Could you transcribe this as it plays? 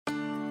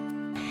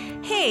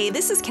Hey,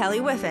 this is Kelly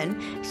Whiffen.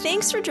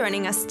 Thanks for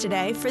joining us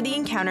today for the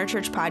Encounter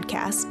Church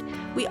podcast.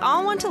 We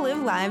all want to live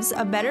lives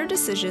of better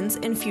decisions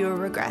and fewer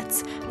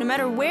regrets. No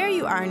matter where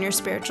you are in your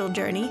spiritual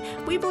journey,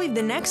 we believe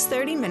the next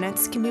 30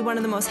 minutes can be one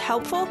of the most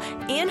helpful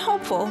and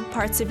hopeful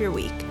parts of your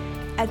week.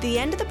 At the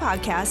end of the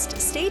podcast,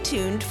 stay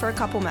tuned for a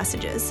couple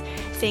messages.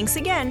 Thanks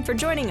again for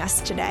joining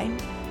us today.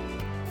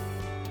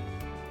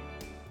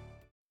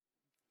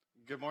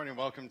 Good morning.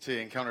 Welcome to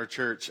Encounter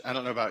Church. I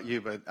don't know about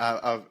you, but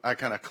I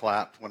kind of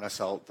clapped when I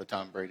saw the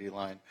Tom Brady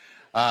line.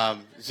 I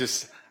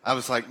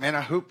was like, man,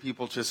 I hope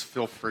people just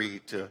feel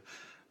free to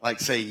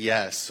say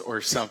yes or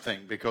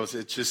something, because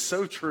it's just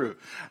so true.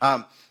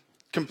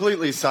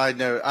 Completely side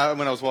note,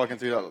 when I was walking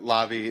through the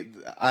lobby,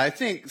 I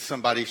think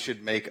somebody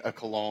should make a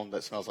cologne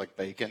that smells like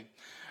bacon.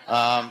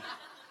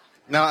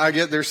 Now, I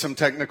get there's some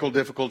technical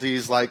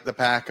difficulties, like the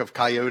pack of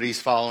coyotes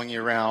following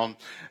you around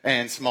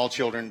and small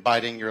children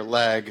biting your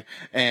leg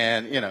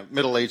and,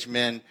 middle-aged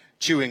men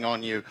chewing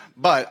on you.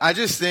 But I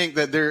just think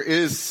that there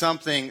is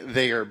something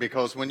there,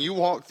 because when you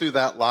walk through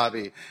that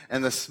lobby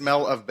and the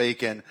smell of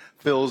bacon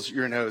fills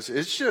your nose,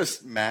 it's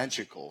just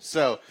magical.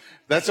 So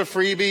that's a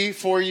freebie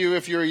for you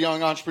if you're a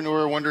young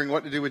entrepreneur wondering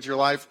what to do with your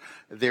life.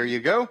 There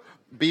you go.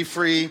 Be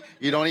free.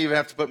 You don't even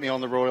have to put me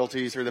on the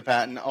royalties or the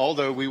patent,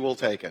 although we will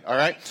take it. All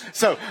right.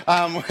 So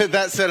with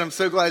that said, I'm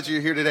so glad you're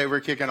here today. We're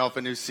kicking off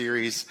a new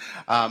series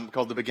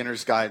called The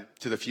Beginner's Guide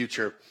to the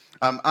Future.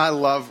 I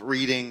love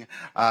reading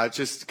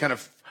just kind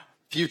of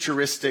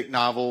futuristic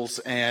novels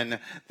and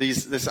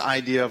this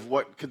idea of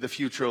what could the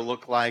future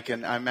look like.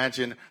 And I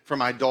imagine for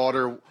my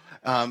daughter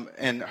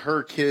and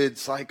her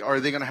kids, are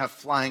they going to have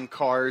flying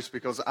cars?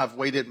 Because I've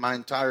waited my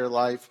entire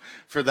life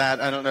for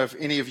that. I don't know if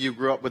any of you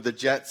grew up with the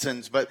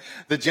Jetsons, but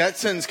the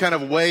Jetsons kind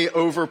of way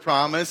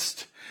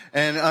overpromised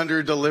and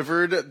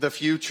under-delivered the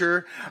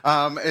future.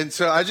 And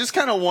so I just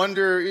kind of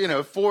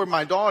wonder, for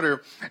my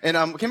daughter,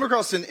 and came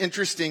across an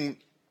interesting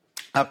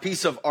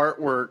piece of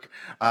artwork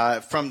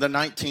from the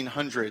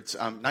 1900s,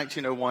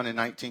 1901 and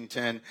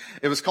 1910.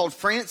 It was called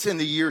France in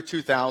the Year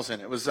 2000.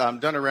 It was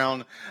done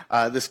around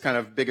this kind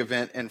of big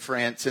event in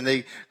France. And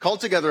they called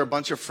together a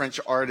bunch of French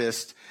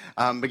artists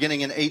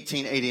beginning in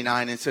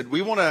 1889 and said,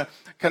 we want to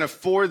kind of,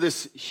 for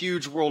this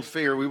huge world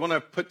fair, we want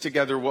to put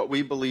together what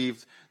we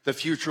believe the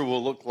future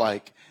will look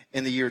like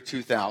in the year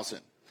 2000.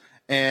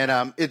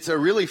 And it's a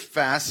really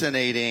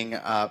fascinating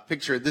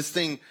picture. This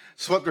thing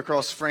swept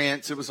across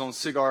France. It was on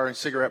cigar and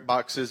cigarette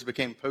boxes,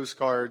 became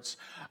postcards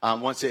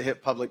once it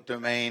hit public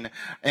domain.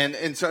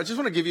 And so I just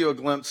want to give you a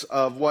glimpse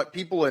of what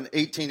people in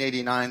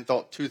 1889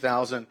 thought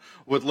 2000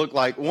 would look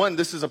like. One,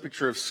 this is a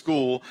picture of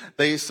school.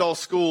 They saw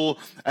school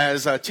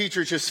as a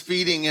teacher just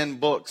feeding in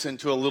books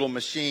into a little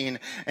machine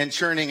and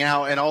churning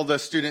out, and all the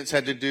students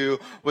had to do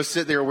was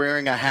sit there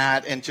wearing a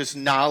hat, and just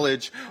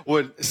knowledge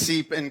would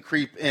seep and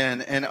creep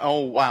in. And oh,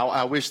 wow,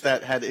 I wish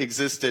that had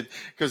existed,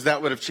 because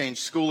that would have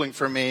changed schooling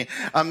for me.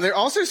 There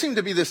also seemed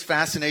to be this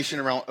fascination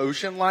around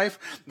ocean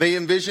life. They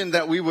envisioned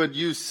that we would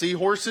use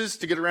seahorses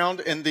to get around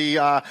in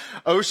the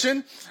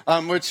ocean,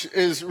 which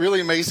is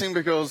really amazing,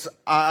 because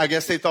I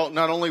guess they thought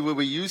not only would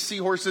we use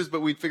seahorses,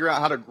 but we'd figure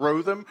out how to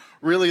grow them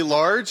really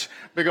large,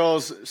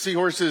 because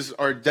seahorses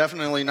are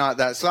definitely not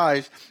that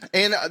size.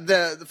 And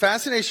the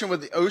fascination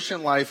with the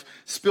ocean life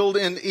spilled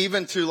in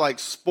even to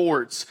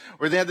sports,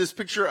 where they had this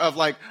picture of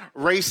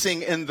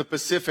racing in the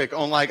Pacific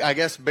on I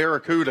guess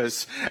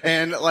barracudas,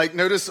 and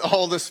notice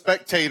all the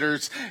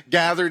spectators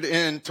gathered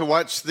in to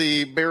watch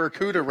the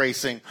barracuda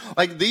racing.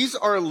 These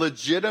are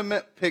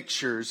legitimate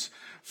pictures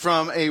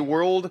from a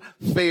World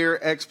Fair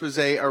expose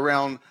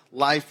around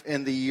life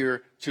in the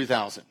year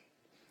 2000.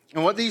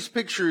 And what these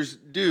pictures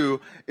do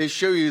is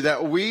show you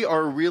that we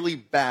are really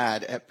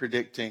bad at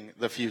predicting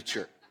the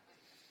future.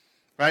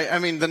 Right? I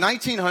mean, the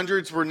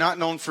 1900s were not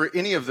known for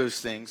any of those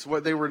things.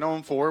 What they were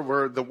known for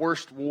were the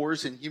worst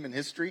wars in human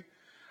history.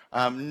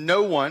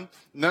 None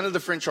of the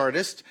French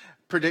artists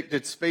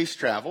predicted space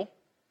travel.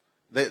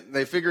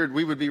 They figured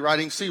we would be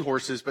riding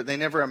seahorses, but they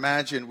never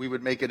imagined we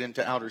would make it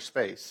into outer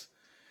space.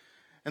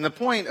 And the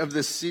point of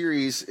this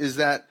series is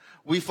that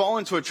we fall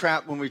into a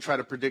trap when we try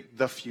to predict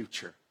the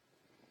future.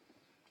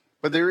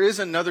 But there is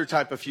another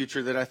type of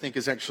future that I think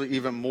is actually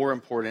even more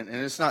important, and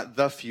it's not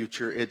the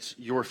future, it's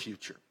your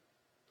future.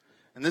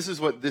 And this is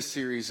what this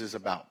series is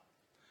about.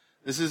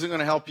 This isn't going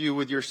to help you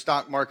with your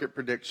stock market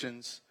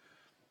predictions,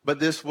 but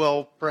this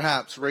will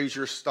perhaps raise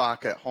your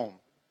stock at home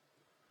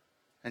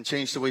and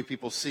change the way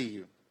people see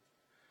you.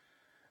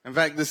 In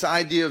fact, this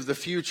idea of the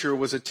future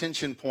was a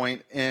tension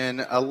point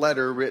in a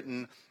letter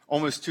written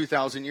almost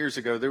 2,000 years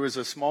ago. There was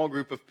a small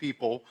group of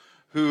people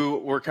who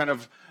were kind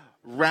of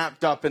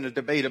wrapped up in a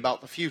debate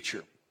about the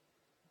future.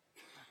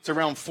 It's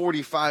around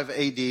 45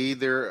 AD.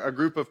 They're a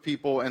group of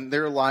people, and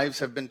their lives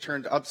have been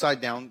turned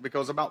upside down,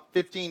 because about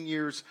 15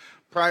 years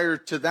prior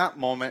to that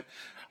moment,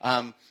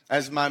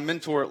 as my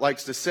mentor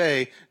likes to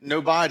say,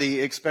 nobody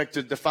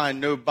expected to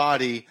find no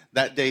body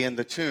that day in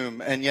the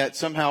tomb. And yet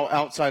somehow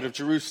outside of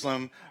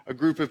Jerusalem, a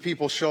group of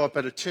people show up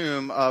at a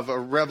tomb of a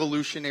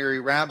revolutionary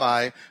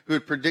rabbi who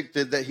had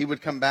predicted that he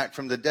would come back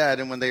from the dead.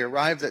 And when they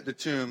arrived at the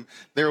tomb,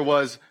 there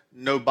was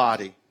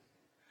nobody.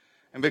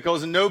 And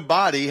because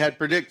nobody had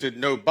predicted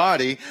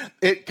nobody,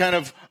 it kind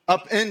of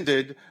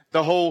upended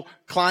the whole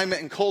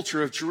climate and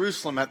culture of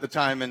Jerusalem at the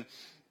time. And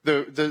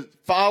the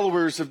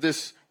followers of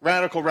this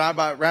radical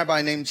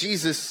rabbi named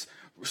Jesus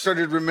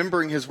started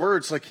remembering his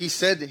words. Like he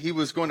said that he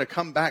was going to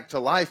come back to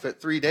life at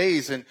 3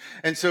 days.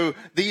 And so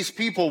these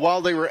people,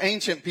 while they were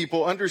ancient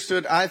people,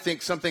 understood, I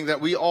think, something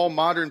that we all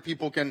modern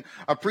people can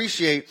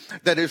appreciate,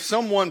 that if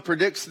someone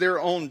predicts their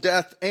own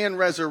death and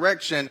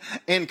resurrection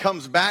and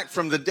comes back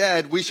from the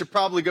dead, we should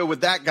probably go with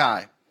that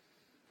guy.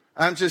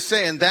 I'm just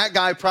saying that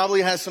guy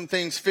probably has some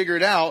things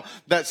figured out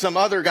that some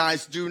other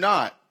guys do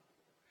not.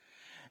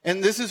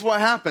 And this is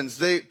what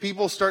happens.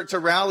 People start to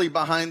rally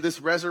behind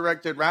this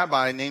resurrected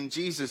rabbi named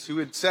Jesus, who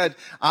had said,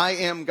 I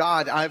am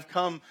God. I've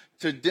come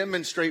to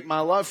demonstrate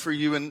my love for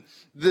you. And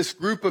this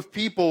group of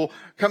people,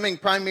 coming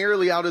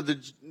primarily out of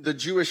the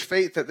Jewish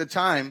faith at the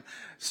time,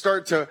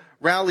 start to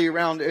rally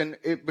around, and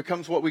it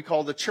becomes what we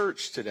call the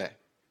church today.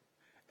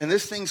 And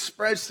this thing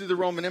spreads through the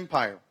Roman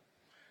Empire.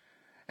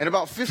 And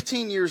about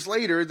 15 years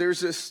later, there's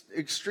this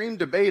extreme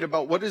debate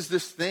about what is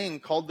this thing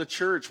called the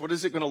church? What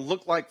is it going to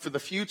look like for the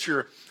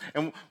future?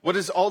 And what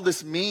does all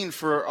this mean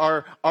for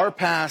our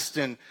past?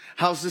 And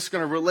how's this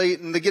going to relate?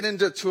 And they get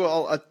into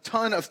a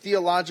ton of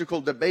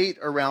theological debate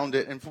around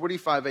it in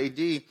 45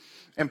 AD.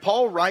 And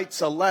Paul writes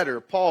a letter.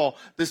 Paul,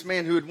 this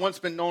man who had once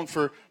been known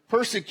for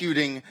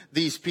persecuting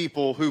these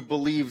people who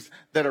believed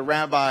that a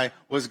rabbi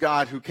was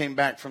God who came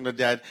back from the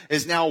dead,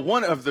 is now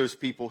one of those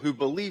people who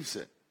believes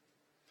it.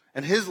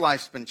 And his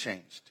life's been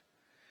changed.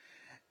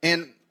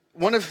 And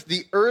one of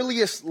the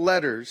earliest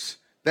letters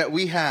that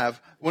we have,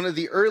 one of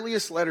the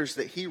earliest letters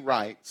that he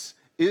writes,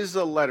 is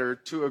a letter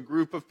to a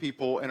group of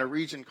people in a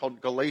region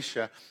called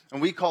Galatia.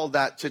 And we call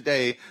that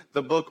today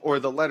the book or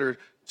the letter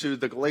to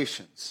the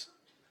Galatians.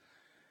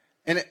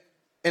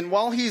 And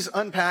while he's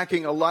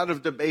unpacking a lot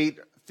of debate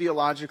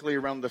theologically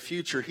around the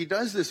future, he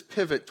does this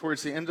pivot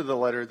towards the end of the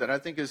letter that I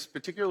think is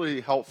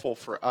particularly helpful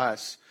for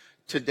us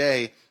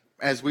today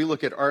as we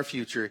look at our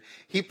future.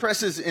 He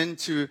presses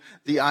into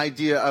the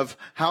idea of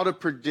how to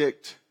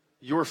predict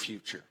your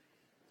future.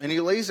 And he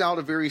lays out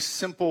a very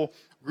simple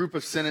group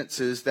of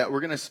sentences that we're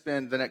going to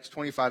spend the next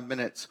 25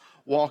 minutes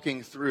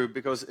walking through,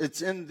 because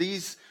it's in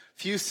these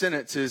few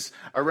sentences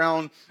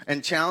around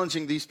and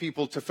challenging these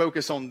people to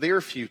focus on their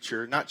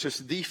future, not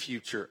just the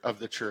future of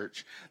the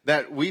church,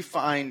 that we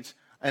find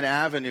an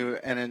avenue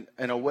and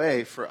a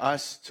way for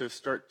us to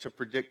start to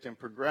predict and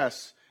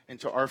progress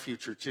into our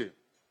future too.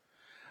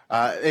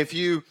 If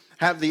you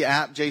have the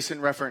app Jason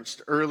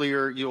referenced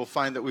earlier, you'll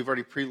find that we've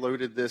already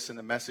preloaded this in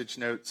the message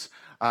notes.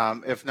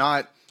 If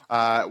not,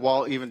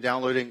 while even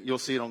downloading, you'll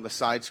see it on the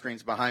side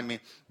screens behind me.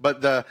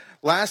 But the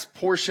last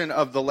portion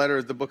of the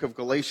letter, the book of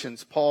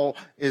Galatians, Paul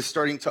is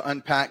starting to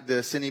unpack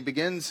this. And he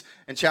begins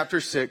in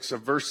chapter 6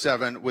 of verse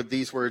 7 with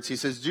these words. He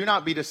says, "Do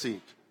not be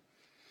deceived.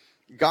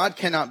 God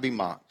cannot be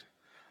mocked.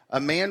 A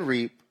man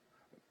reap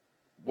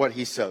what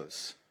he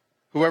sows.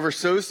 Whoever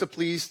sows to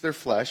please their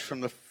flesh,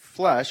 from the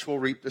flesh will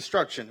reap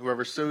destruction.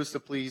 Whoever sows to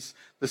please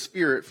the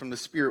Spirit, from the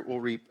Spirit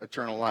will reap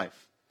eternal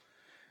life."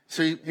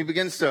 So he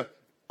begins to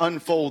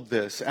unfold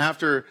this.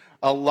 After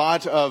a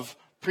lot of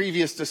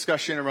previous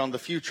discussion around the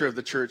future of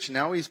the church,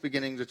 now he's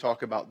beginning to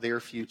talk about their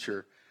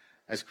future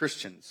as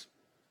Christians.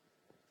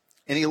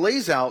 And he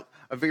lays out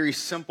a very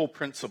simple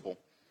principle,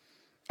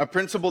 a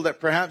principle that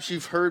perhaps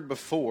you've heard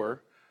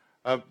before,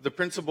 the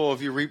principle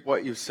of you reap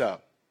what you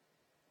sow.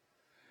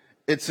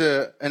 It's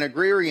an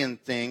agrarian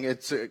thing.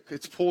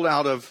 It's pulled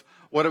out of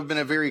what have been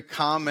a very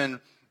common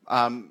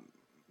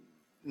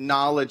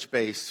knowledge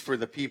base for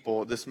the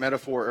people, this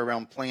metaphor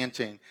around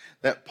planting,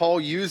 that Paul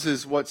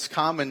uses what's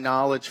common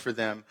knowledge for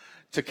them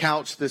to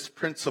couch this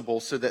principle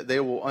so that they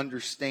will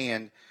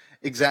understand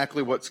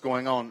exactly what's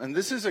going on. And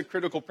this is a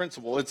critical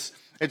principle. Its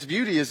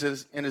beauty is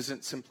in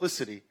its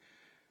simplicity.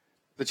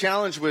 The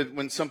challenge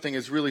when something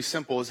is really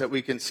simple is that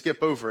we can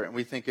skip over it and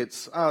we think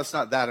it's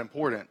not that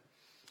important.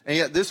 And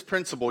yet this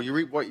principle, you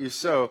reap what you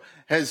sow,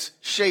 has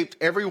shaped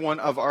every one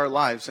of our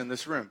lives in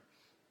this room.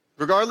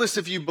 Regardless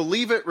if you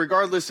believe it,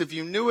 regardless if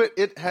you knew it,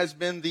 it has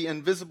been the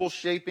invisible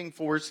shaping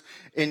force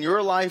in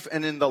your life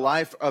and in the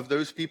life of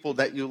those people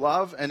that you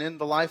love and in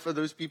the life of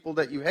those people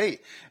that you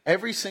hate.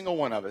 Every single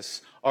one of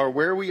us are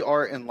where we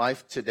are in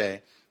life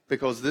today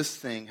because this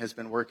thing has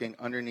been working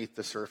underneath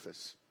the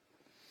surface.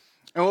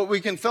 And what we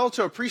can fail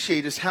to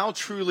appreciate is how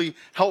truly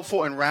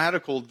helpful and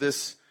radical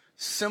this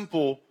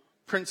simple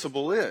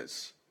principle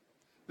is.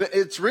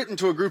 It's written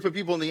to a group of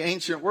people in the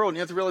ancient world, and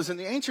you have to realize in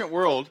the ancient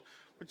world,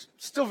 which is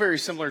still very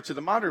similar to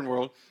the modern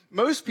world,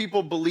 most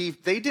people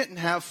believed they didn't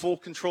have full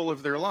control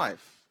of their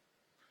life.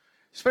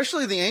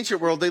 Especially in the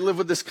ancient world, they lived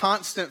with this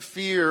constant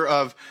fear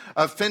of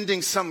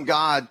offending some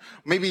god,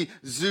 maybe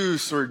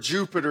Zeus or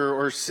Jupiter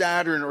or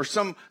Saturn or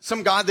some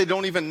god they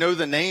don't even know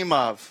the name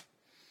of.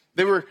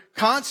 They were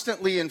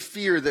constantly in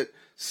fear that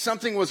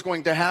something was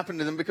going to happen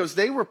to them because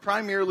they were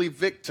primarily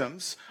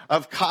victims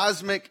of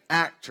cosmic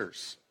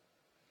actors.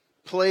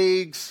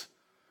 Plagues,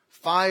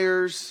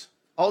 fires,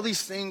 all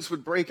these things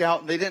would break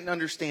out, and they didn't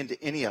understand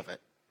any of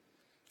it.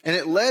 And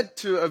it led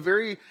to a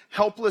very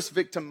helpless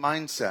victim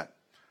mindset.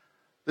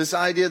 This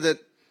idea that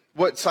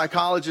what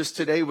psychologists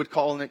today would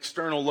call an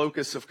external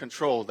locus of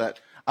control, that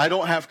I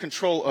don't have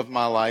control of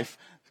my life.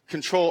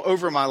 Control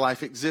over my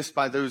life exists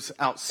by those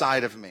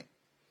outside of me.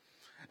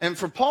 And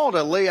for Paul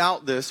to lay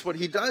out this, what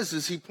he does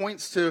is he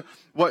points to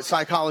what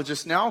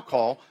psychologists now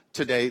call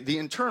today the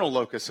internal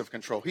locus of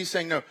control. He's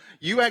saying, no,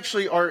 you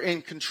actually are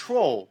in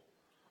control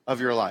of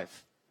your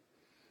life.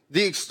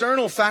 The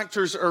external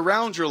factors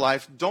around your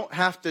life don't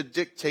have to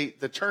dictate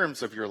the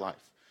terms of your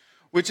life,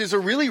 which is a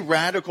really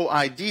radical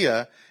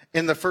idea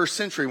in the first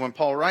century when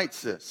Paul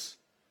writes this.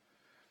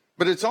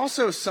 But it's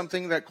also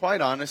something that, quite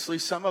honestly,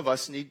 some of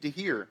us need to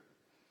hear.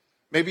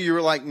 Maybe you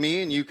were like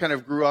me and you kind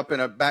of grew up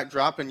in a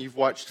backdrop and you've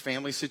watched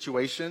family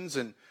situations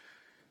and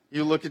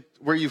you look at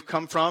where you've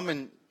come from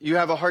and you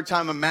have a hard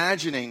time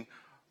imagining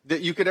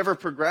that you could ever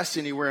progress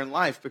anywhere in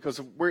life because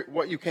of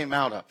what you came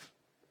out of.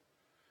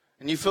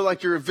 And you feel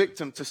like you're a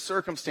victim to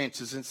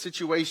circumstances and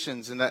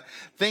situations and that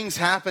things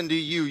happen to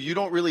you. You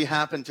don't really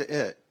happen to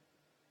it.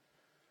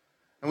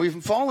 And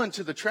we've fallen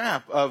into the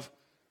trap of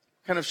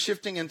kind of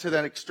shifting into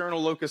that external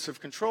locus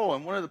of control.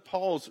 And one of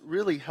Paul's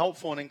really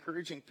helpful and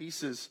encouraging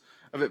pieces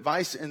of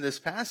advice in this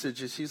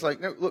passage is he's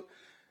like, no, look,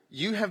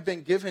 you have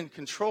been given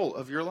control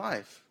of your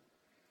life.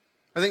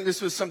 I think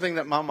this was something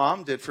that my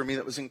mom did for me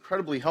that was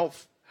incredibly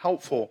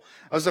helpful.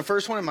 I was the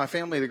first one in my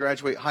family to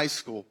graduate high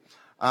school.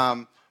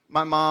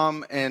 My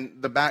mom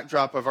and the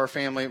backdrop of our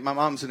family, my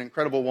mom's an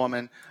incredible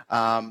woman.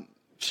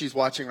 She's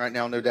watching right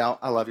now, no doubt.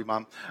 I love you,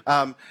 Mom.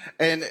 But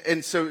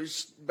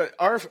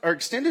our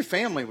extended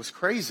family was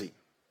crazy.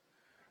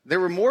 There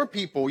were more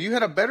people. You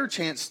had a better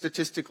chance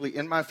statistically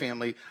in my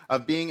family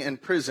of being in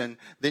prison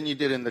than you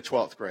did in the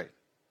 12th grade.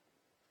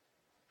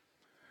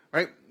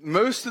 Right?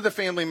 Most of the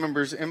family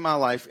members in my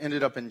life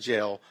ended up in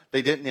jail.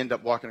 They didn't end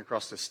up walking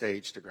across the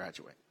stage to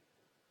graduate.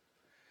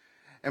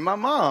 And my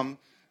mom,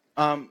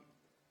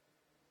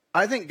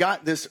 I think,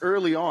 got this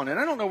early on, and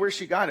I don't know where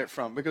she got it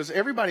from, because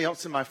everybody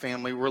else in my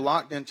family were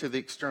locked into the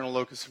external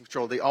locus of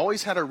control. They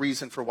always had a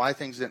reason for why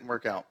things didn't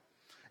work out.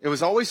 It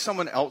was always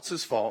someone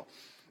else's fault.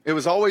 It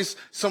was always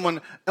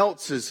someone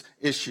else's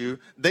issue.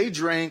 They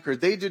drank, or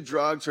they did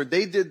drugs, or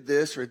they did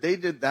this, or they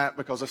did that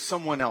because of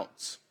someone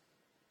else.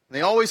 And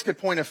they always could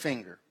point a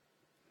finger.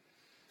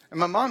 And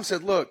my mom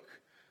said, look,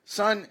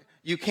 son,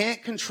 you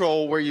can't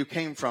control where you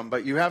came from,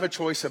 but you have a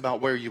choice about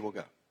where you will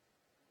go.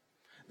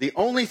 The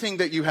only thing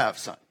that you have,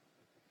 son,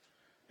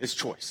 is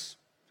choice.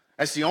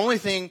 That's the only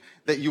thing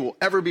that you will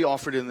ever be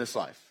offered in this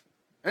life.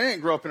 I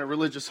didn't grow up in a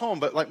religious home,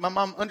 but like my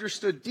mom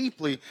understood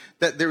deeply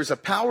that there was a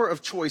power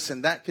of choice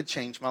and that could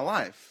change my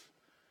life.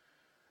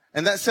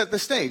 And that set the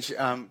stage.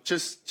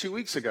 Just 2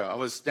 weeks ago, I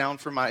was down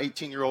for my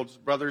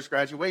 18-year-old brother's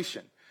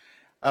graduation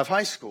of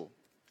high school.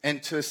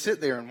 And to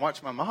sit there and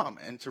watch my mom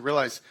and to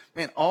realize,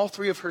 man, all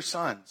 3 of her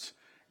sons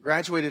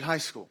graduated high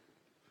school.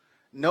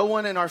 No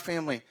one in our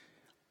family,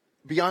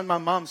 beyond my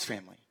mom's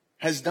family,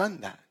 has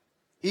done that,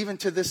 even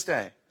to this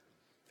day.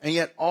 And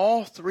yet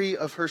all 3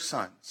 of her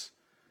sons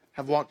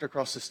have walked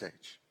across the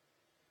stage.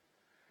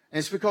 And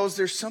it's because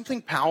there's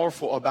something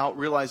powerful about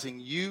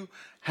realizing you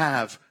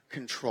have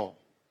control.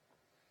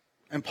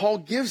 And Paul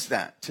gives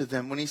that to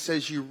them when he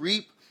says you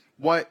reap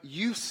what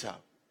you sow.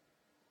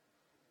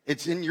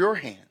 It's in your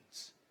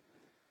hands.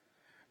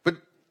 But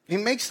he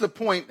makes the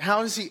point,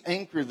 how does he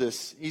anchor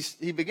this?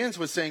 He begins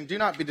with saying, do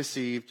not be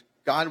deceived.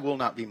 God will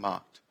not be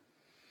mocked.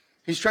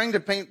 He's trying to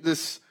paint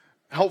this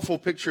helpful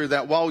picture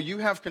that while you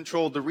have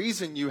control, the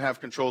reason you have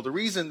control, the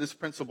reason this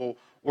principle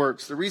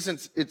works, the reason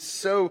it's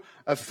so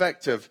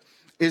effective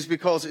is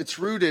because it's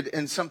rooted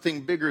in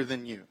something bigger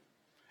than you.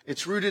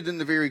 It's rooted in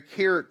the very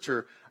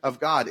character of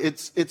God.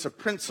 It's a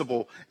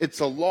principle. It's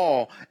a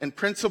law. And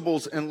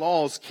principles and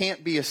laws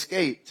can't be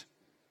escaped.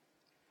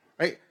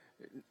 Right?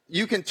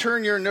 You can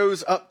turn your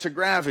nose up to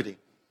gravity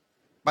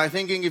by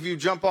thinking if you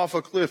jump off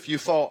a cliff, you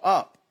fall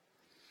up.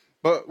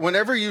 But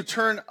whenever you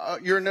turn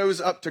your nose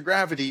up to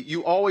gravity,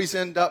 you always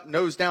end up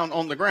nose down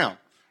on the ground,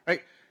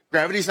 right?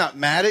 Gravity's not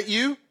mad at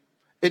you.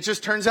 It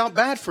just turns out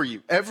bad for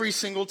you every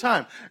single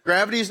time.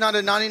 Gravity is not a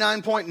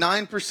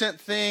 99.9%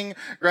 thing.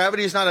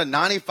 Gravity is not a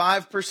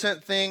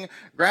 95% thing.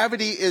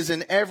 Gravity is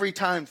an every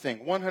time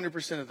thing,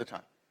 100% of the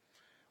time.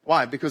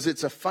 Why? Because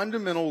it's a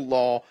fundamental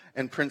law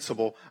and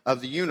principle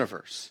of the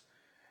universe.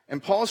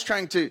 And Paul's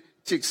trying to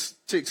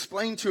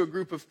explain to a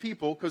group of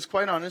people, because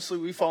quite honestly,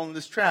 we fall in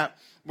this trap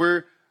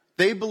where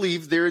they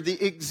believe they're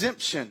the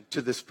exemption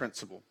to this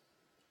principle.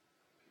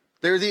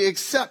 They're the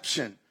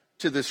exception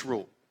to this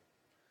rule.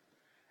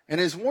 And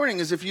his warning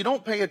is if you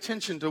don't pay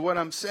attention to what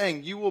I'm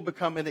saying, you will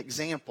become an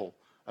example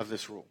of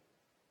this rule.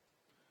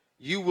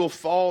 You will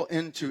fall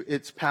into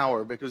its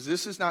power because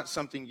this is not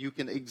something you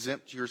can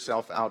exempt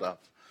yourself out of.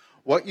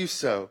 What you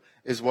sow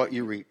is what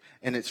you reap.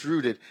 And it's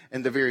rooted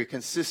in the very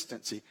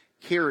consistency,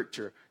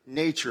 character,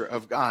 nature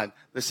of God.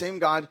 The same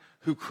God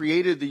who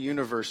created the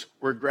universe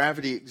where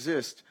gravity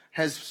exists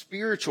has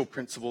spiritual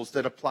principles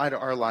that apply to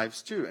our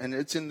lives too. And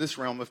it's in this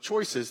realm of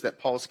choices that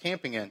Paul's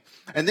camping in.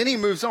 And then he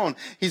moves on.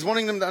 He's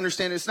wanting them to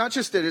understand it's not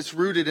just that it's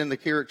rooted in the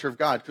character of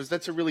God, because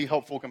that's a really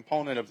helpful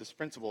component of this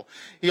principle.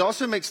 He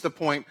also makes the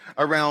point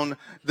around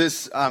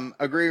this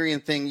agrarian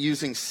thing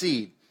using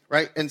seed,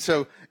 right? And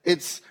so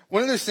it's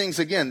one of those things,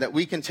 again, that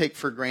we can take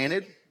for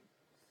granted.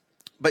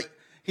 But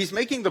he's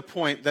making the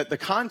point that the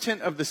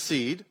content of the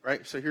seed,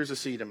 right? So here's a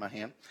seed in my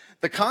hand.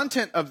 The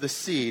content of the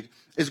seed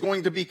is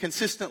going to be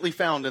consistently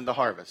found in the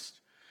harvest.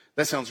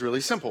 That sounds really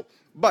simple.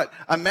 But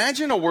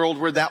imagine a world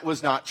where that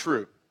was not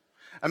true.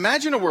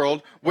 Imagine a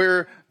world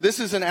where this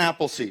is an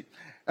apple seed.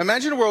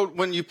 Imagine a world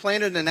when you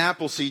planted an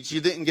apple seed,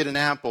 you didn't get an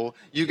apple.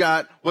 You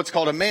got what's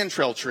called a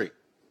mandrel tree.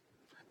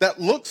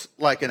 That looks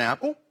like an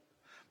apple.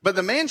 But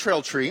the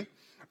mandrel tree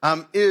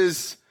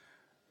is,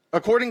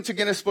 according to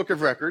Guinness Book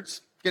of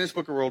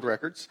World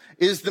Records,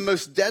 is the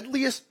most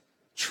deadliest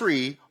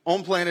tree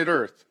on planet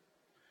Earth.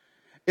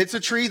 It's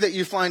a tree that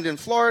you find in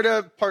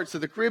Florida, parts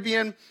of the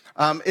Caribbean.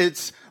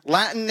 Its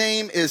Latin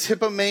name is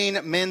Hippomane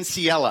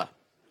manciella,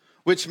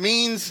 which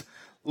means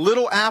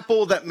little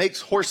apple that makes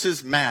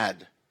horses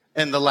mad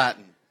in the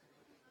Latin.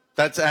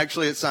 That's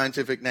actually its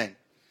scientific name.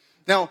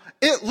 Now,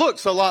 it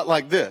looks a lot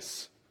like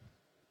this.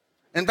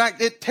 In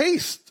fact, it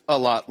tastes a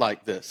lot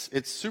like this.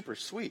 It's super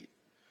sweet.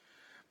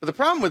 But the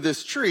problem with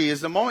this tree is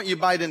the moment you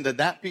bite into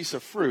that piece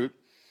of fruit,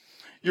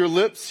 your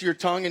lips, your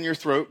tongue, and your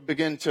throat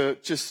begin to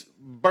just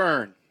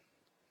burn.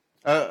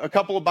 A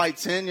couple of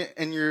bites in,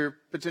 and you're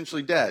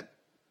potentially dead.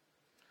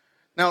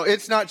 Now,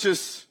 it's not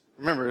just,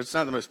 remember, it's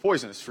not the most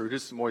poisonous fruit.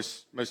 It's the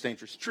most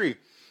dangerous tree.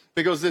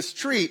 Because this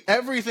tree,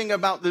 everything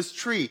about this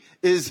tree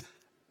is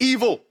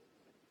evil.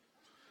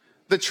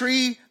 The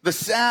tree, the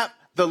sap,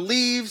 the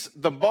leaves,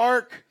 the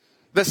bark,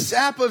 the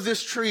sap of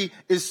this tree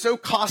is so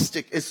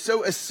caustic, is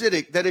so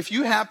acidic, that if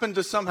you happen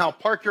to somehow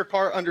park your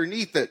car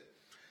underneath it,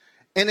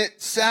 and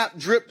sap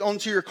dripped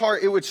onto your car,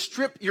 it would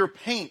strip your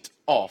paint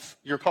off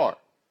your car.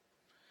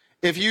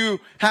 If you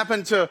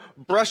happen to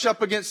brush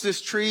up against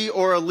this tree,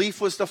 or a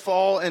leaf was to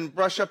fall and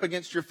brush up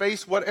against your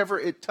face, whatever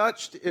it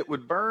touched, it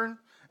would burn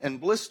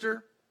and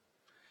blister.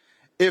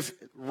 If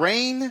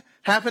rain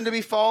happened to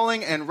be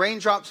falling and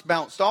raindrops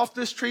bounced off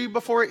this tree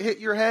before it hit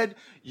your head,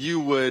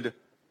 you would,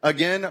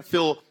 again,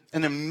 feel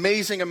an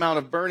amazing amount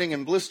of burning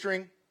and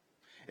blistering.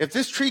 If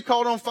this tree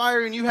caught on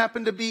fire and you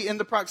happened to be in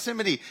the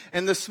proximity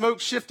and the smoke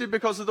shifted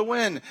because of the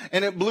wind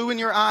and it blew in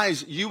your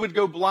eyes, you would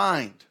go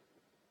blind.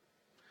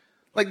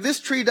 Like, this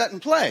tree doesn't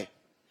play.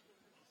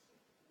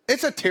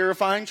 It's a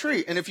terrifying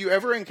tree. And if you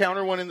ever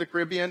encounter one in the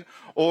Caribbean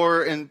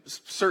or in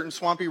certain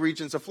swampy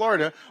regions of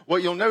Florida,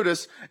 what you'll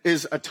notice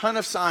is a ton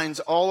of signs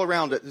all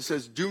around it that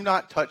says, do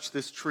not touch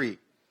this tree.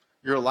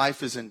 Your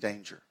life is in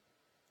danger.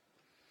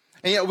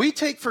 And yet we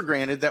take for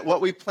granted that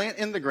what we plant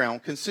in the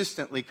ground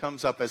consistently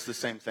comes up as the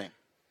same thing.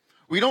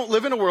 We don't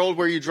live in a world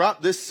where you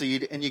drop this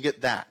seed and you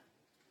get that.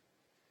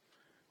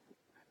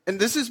 And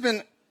this has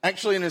been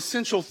actually an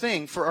essential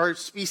thing for our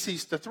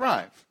species to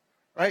thrive,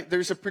 right?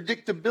 There's a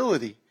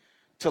predictability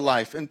to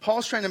life. And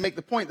Paul's trying to make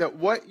the point that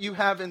what you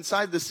have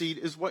inside the seed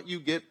is what you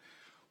get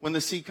when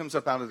the seed comes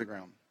up out of the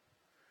ground.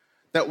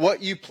 That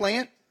what you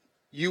plant,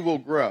 you will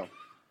grow.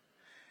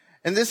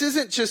 And this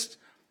isn't just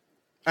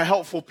a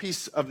helpful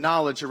piece of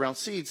knowledge around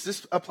seeds.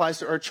 This applies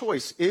to our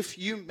choice. If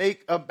you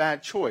make a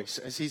bad choice,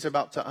 as he's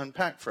about to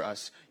unpack for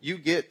us, you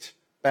get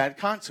bad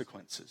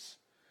consequences.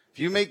 If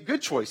you make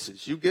good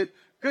choices, you get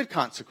good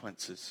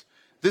consequences.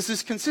 This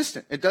is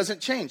consistent. It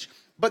doesn't change.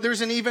 But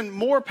there's an even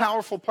more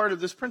powerful part of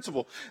this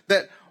principle,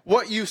 that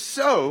what you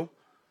sow,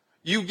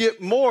 you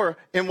get more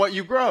in what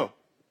you grow.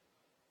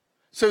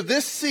 So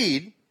this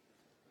seed,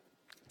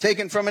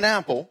 taken from an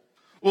apple,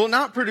 will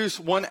not produce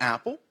one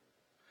apple.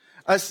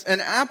 An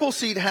apple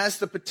seed has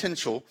the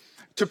potential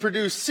to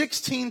produce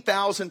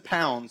 16,000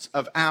 pounds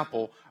of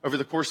apple over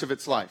the course of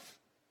its life.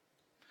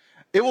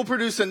 It will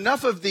produce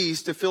enough of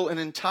these to fill an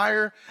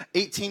entire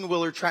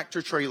 18-wheeler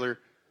tractor trailer.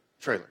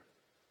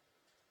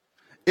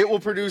 It will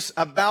produce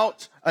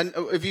about,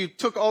 if you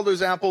took all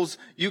those apples,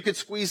 you could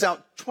squeeze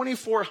out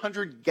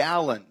 2,400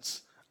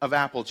 gallons of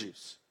apple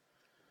juice.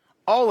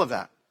 All of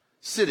that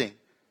sitting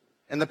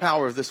in the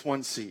power of this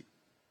one seed.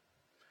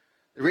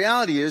 The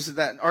reality is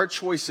that in our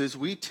choices,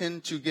 we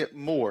tend to get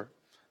more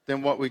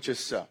than what we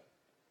just sow.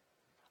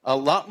 A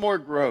lot more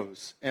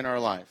grows in our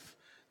life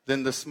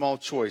than the small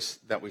choice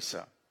that we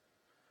sow.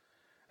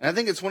 And I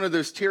think it's one of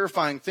those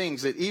terrifying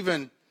things that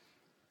even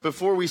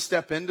before we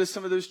step into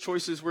some of those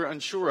choices we're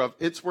unsure of,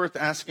 it's worth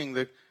asking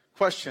the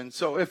question,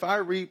 so if I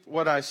reap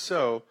what I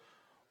sow,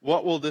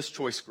 what will this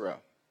choice grow?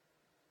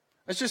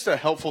 That's just a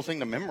helpful thing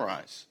to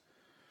memorize.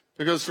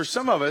 Because for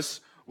some of us,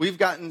 we've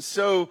gotten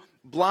so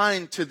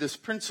blind to this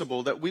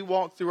principle that we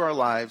walk through our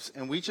lives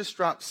and we just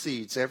drop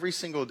seeds every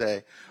single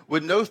day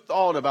with no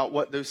thought about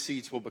what those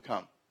seeds will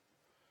become.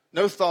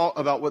 No thought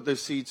about what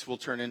those seeds will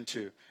turn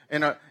into.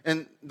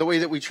 And the way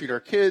that we treat our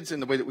kids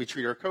and the way that we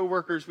treat our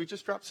coworkers, we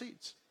just drop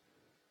seeds.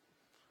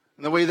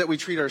 And the way that we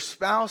treat our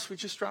spouse, we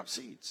just drop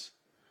seeds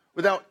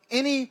without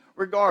any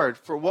regard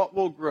for what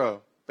will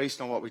grow based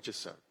on what we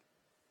just sowed.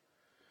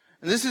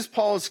 And this is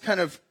Paul's kind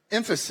of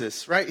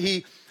emphasis,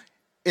 right?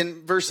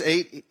 In verse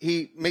 8,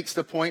 he makes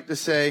the point to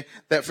say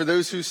that for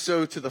those who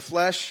sow to the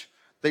flesh,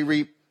 they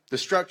reap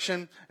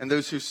destruction, and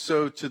those who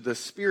sow to the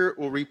Spirit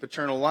will reap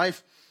eternal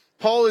life.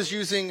 Paul is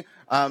using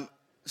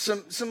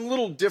some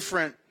little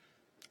different,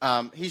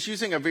 he's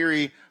using a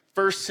very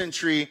first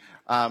century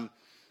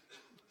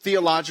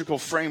theological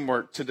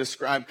framework to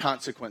describe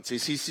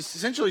consequences. He's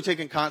essentially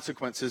taking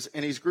consequences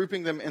and he's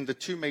grouping them into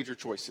two major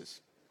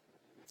choices.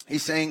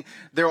 He's saying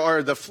there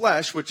are the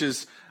flesh, which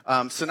is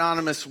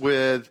synonymous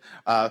with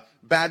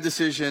bad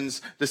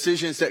decisions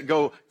that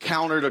go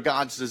counter to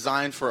God's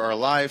design for our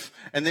life.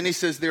 And then he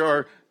says there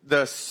are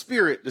the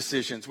Spirit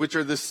decisions, which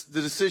are the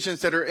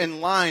decisions that are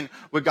in line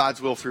with God's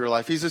will for your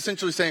life. He's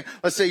essentially saying,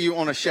 let's say you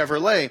own a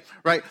Chevrolet,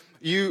 right?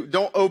 You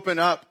don't open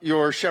up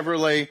your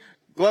Chevrolet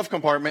glove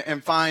compartment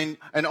and find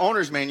an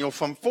owner's manual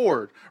from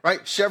Ford, right?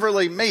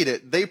 Chevrolet made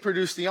it. They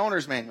produced the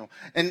owner's manual.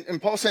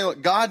 And Paul's saying,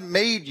 look, God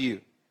made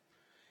you.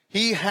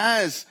 He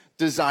has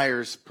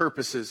desires,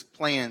 purposes,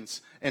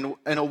 plans, and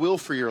a will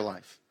for your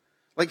life.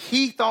 Like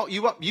he thought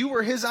you up. You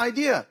were his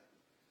idea.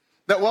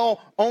 That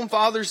while on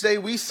Father's Day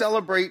we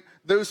celebrate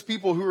those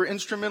people who were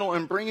instrumental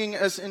in bringing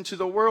us into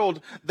the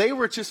world, they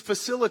were just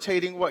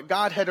facilitating what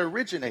God had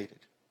originated.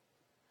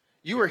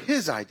 You were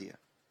his idea.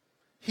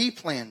 He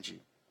planned you.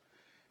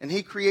 And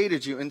he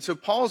created you. And so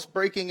Paul's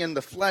breaking in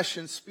the flesh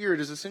and spirit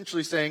is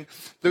essentially saying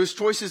those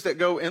choices that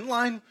go in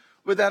line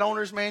with that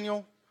owner's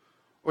manual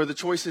or the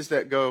choices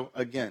that go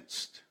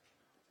against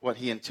what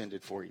he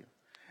intended for you.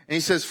 And he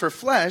says for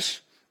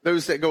flesh,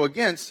 those that go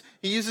against,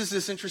 he uses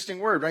this interesting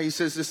word, right? He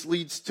says this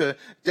leads to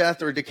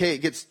death or decay. It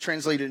gets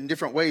translated in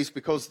different ways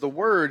because the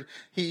word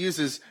he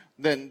uses,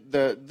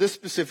 this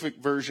specific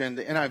version,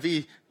 the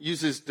NIV,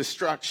 uses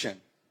destruction.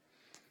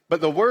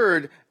 But the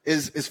word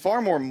is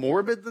far more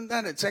morbid than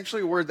that. It's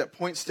actually a word that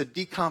points to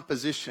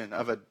decomposition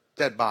of a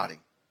dead body.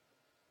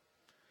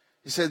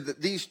 He said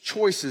that these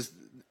choices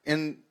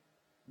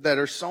that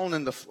are sown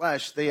in the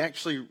flesh,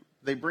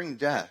 they bring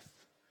death,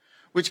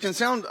 which can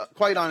sound,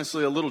 quite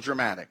honestly, a little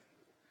dramatic.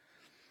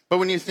 But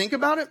when you think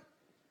about it,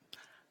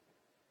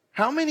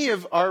 how many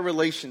of our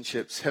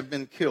relationships have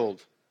been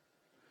killed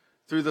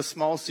through the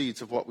small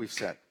seeds of what we've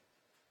said?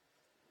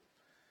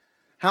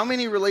 How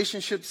many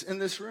relationships in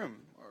this room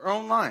or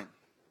online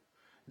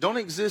don't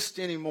exist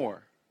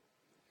anymore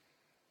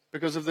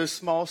because of those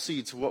small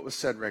seeds of what was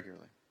said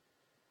regularly?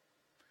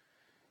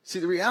 See,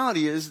 the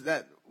reality is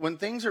that when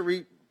things are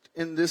reaped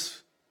in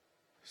this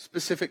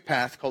specific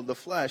path called the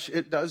flesh,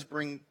 it does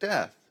bring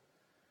death.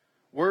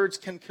 Words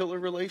can kill a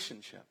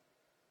relationship.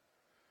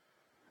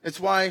 It's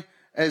why,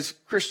 as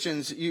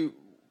Christians, you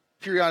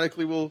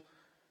periodically will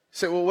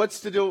say, well,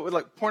 what's the deal with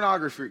like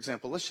pornography, for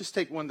example? Let's just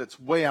take one that's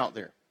way out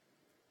there.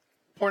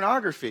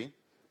 Pornography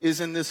is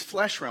in this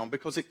flesh realm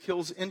because it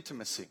kills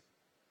intimacy.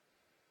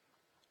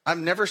 I've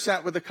never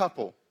sat with a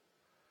couple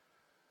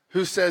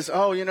who says,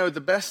 oh, the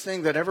best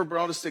thing that ever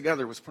brought us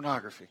together was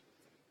pornography.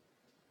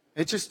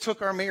 It just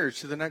took our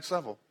marriage to the next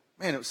level.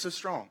 Man, it was so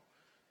strong.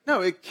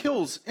 No, it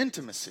kills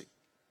intimacy.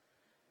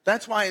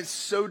 That's why it's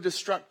so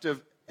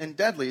destructive and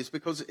deadly, is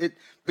because it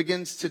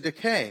begins to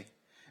decay.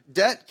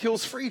 Debt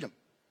kills freedom.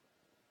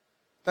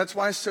 That's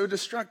why it's so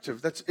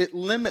destructive. It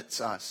limits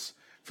us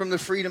from the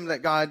freedom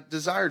that God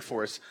desired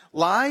for us.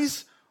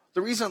 Lies,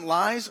 the reason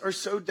lies are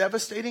so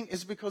devastating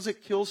is because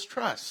it kills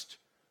trust.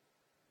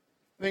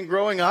 I mean,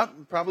 growing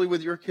up, probably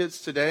with your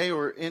kids today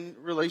or in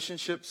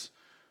relationships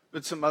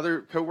with some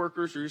other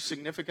coworkers or your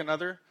significant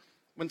other,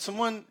 when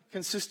someone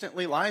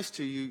consistently lies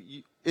to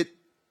you,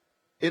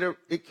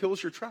 it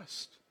kills your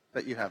trust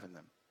that you have in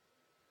them.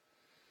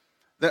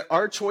 That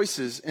our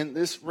choices in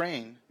this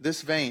vein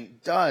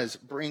does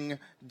bring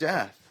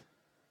death.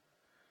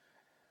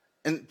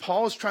 And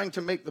Paul is trying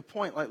to make the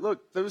point, like,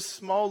 look, those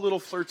small little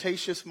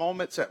flirtatious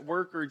moments at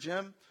work or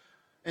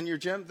in your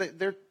gym,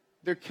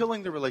 they're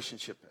killing the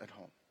relationship at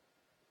home.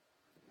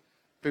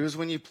 Because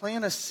when you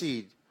plant a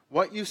seed,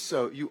 what you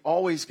sow, you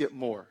always get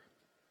more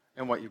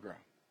in what you grow.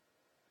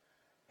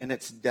 And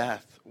it's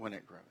death when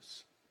it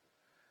grows.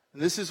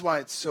 And this is why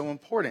it's so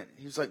important.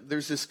 He's like,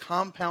 there's this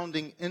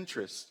compounding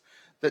interest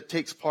that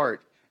takes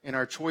part in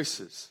our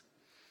choices.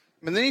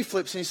 And then he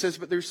flips and he says,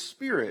 but there's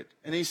spirit.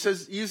 And he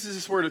uses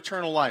this word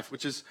eternal life,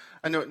 which is,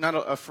 I know, not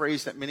a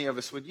phrase that many of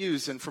us would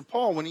use. And for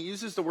Paul, when he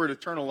uses the word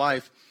eternal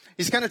life,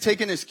 he's kind of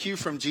taken his cue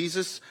from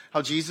Jesus,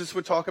 how Jesus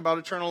would talk about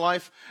eternal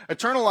life.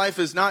 Eternal life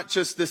is not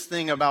just this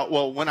thing about,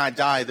 well, when I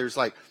die, there's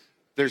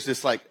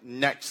this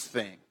next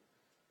thing.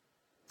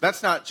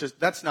 That's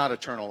not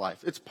eternal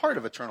life. It's part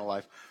of eternal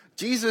life.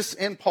 Jesus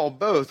and Paul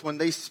both, when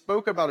they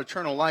spoke about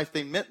eternal life,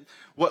 they meant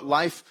what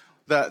life,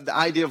 the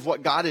idea of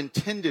what God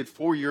intended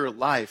for your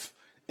life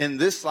in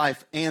this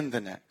life and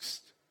the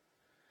next.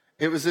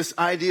 It was this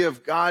idea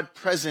of God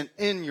present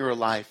in your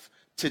life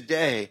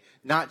today,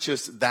 not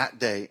just that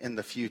day in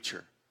the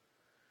future.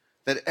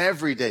 That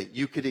every day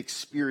you could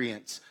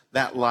experience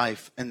that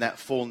life and that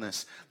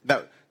fullness.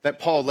 That that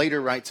Paul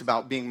later writes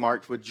about being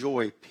marked with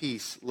joy,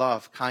 peace,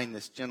 love,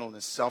 kindness,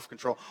 gentleness,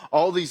 self-control.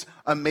 All these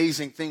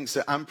amazing things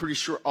that I'm pretty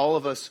sure all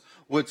of us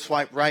would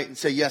swipe right and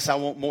say, yes, I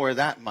want more of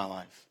that in my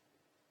life.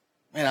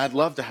 Man, I'd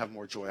love to have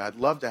more joy. I'd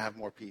love to have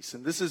more peace.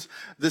 And this is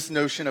this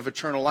notion of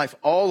eternal life.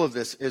 All of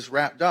this is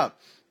wrapped up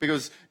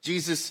because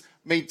Jesus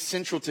made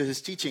central to his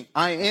teaching,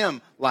 I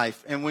am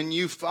life. And when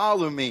you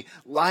follow me,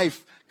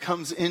 life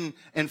comes in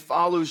and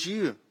follows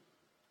you.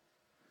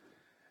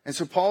 And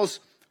so Paul's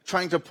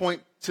trying to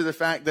point to the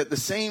fact that the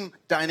same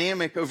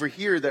dynamic over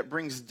here that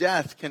brings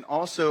death can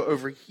also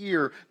over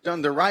here,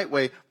 done the right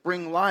way,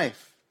 bring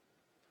life.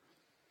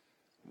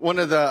 One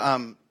of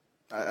the,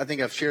 I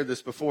think I've shared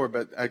this before,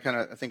 but I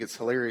think it's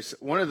hilarious.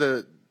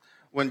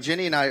 When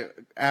Jenny and I,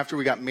 after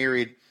we got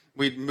married,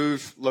 we'd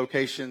moved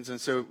locations,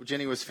 and so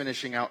Jenny was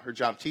finishing out her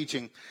job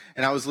teaching,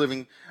 and I was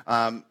living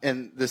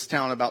in this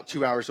town about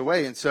 2 hours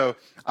away, and so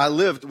I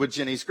lived with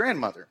Jenny's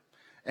grandmother.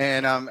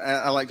 And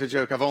I like to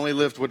joke, I've only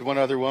lived with one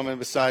other woman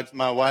besides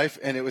my wife,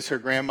 and it was her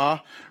grandma,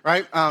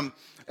 right?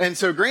 And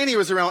so Granny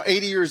was around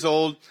 80 years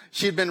old.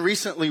 She had been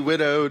recently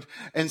widowed,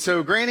 and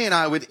so Granny and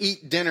I would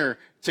eat dinner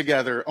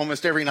together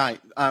almost every night.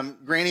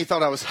 Granny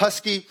thought I was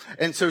husky,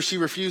 and so she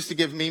refused to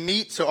give me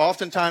meat. So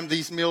oftentimes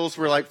these meals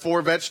were like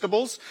 4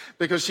 vegetables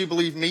because she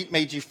believed meat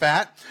made you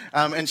fat.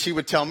 And she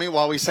would tell me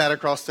while we sat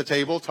across the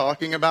table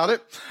talking about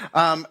it.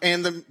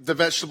 And the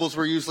vegetables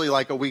were usually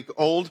like a week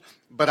old,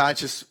 but I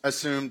just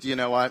assumed, you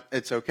know what,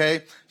 it's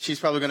okay. She's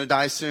probably going to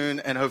die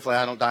soon, and hopefully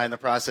I don't die in the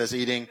process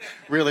eating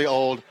really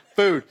old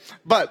food.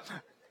 But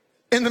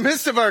in the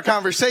midst of our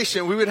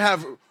conversation,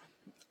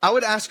 I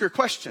would ask her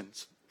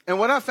questions. And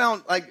what I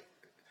found, like,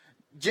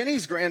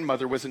 Jenny's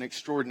grandmother was an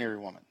extraordinary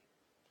woman.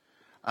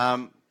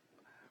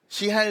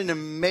 She had an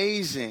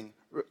amazing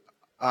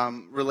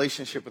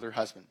relationship with her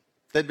husband.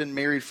 They'd been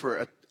married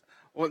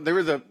they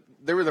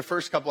were the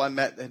first couple I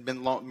met that had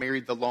been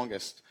married the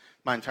longest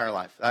my entire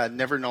life. I had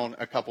never known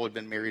a couple had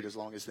been married as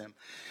long as them.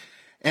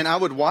 And I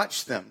would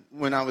watch them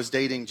when I was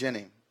dating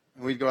Jenny.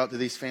 And we'd go out to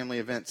these family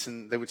events,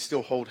 and they would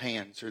still hold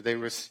hands, or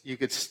you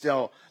could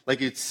still,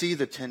 like, you'd see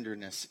the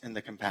tenderness and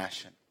the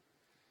compassion.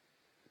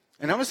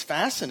 And I was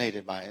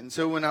fascinated by it. And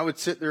so when I would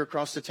sit there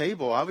across the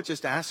table, I would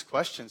just ask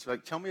questions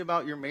like, tell me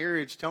about your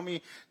marriage. Tell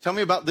me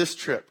about this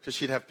trip, because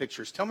she'd have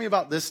pictures. Tell me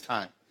about this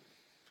time.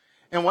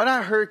 And what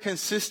I heard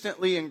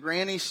consistently in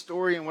Granny's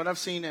story and what I've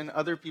seen in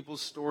other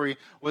people's story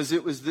was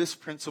this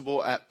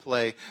principle at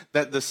play,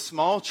 that the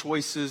small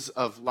choices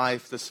of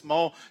life, the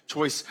small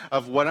choice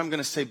of what I'm going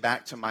to say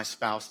back to my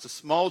spouse, the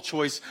small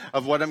choice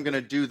of what I'm going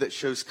to do that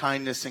shows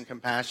kindness and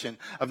compassion,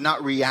 of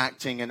not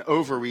reacting and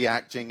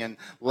overreacting and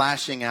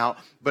lashing out,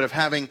 but of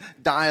having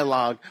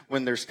dialogue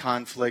when there's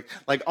conflict,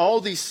 like all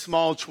these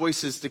small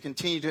choices to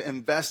continue to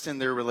invest in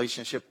their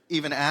relationship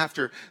even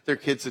after their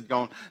kids had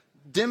gone,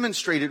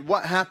 demonstrated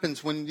what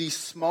happens when these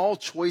small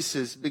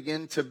choices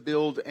begin to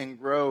build and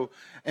grow,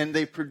 and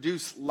they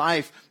produce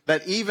life.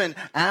 That even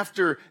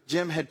after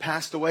Jim had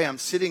passed away, I'm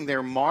sitting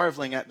there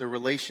marveling at the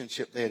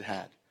relationship they had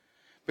had,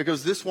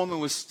 because this woman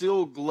was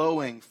still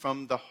glowing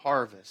from the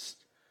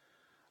harvest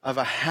of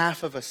a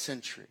half of a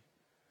century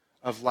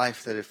of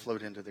life that had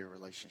flowed into their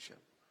relationship.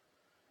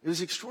 It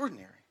was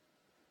extraordinary.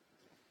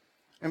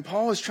 And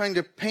Paul is trying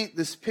to paint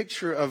this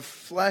picture of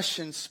flesh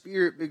and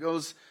spirit,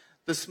 because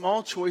the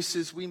small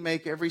choices we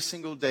make every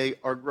single day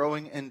are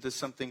growing into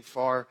something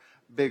far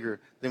bigger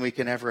than we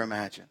can ever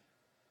imagine.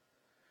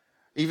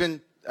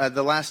 Even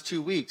the last 2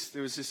 weeks,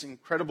 there was this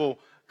incredible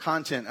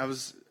content. I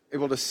was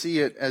able to see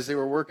it as they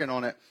were working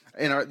on it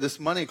in this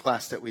money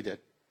class that we did.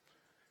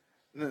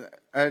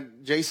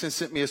 Jason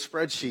sent me a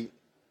spreadsheet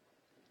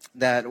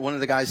that one of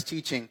the guys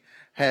teaching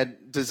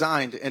had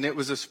designed, and it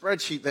was a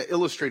spreadsheet that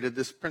illustrated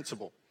this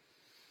principle.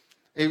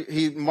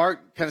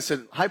 Mark kind of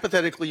said,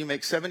 hypothetically, you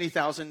make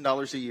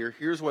 $70,000 a year.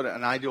 Here's what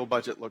an ideal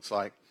budget looks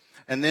like.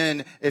 And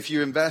then if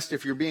you're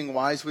being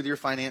wise with your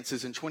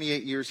finances in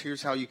 28 years,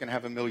 here's how you can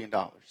have $1 million.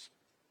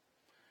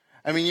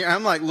 I mean,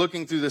 I'm like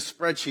looking through this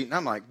spreadsheet, and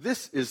I'm like,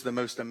 this is the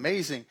most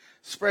amazing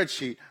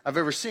spreadsheet I've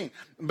ever seen.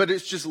 But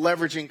it's just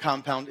leveraging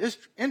compound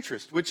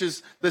interest, which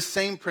is the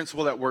same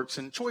principle that works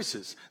in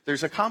choices.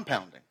 There's a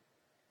compounding.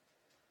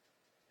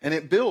 And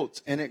it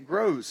builds and it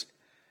grows.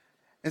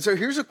 And so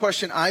here's a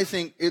question I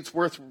think it's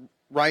worth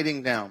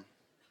writing down.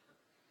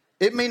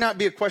 It may not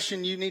be a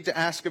question you need to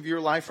ask of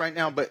your life right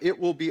now, but it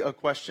will be a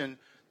question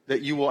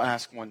that you will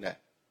ask one day.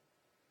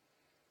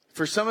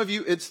 For some of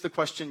you, it's the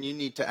question you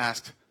need to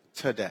ask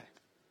today.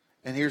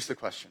 And here's the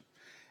question.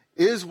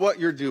 Is what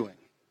you're doing,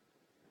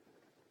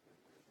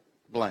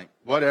 blank,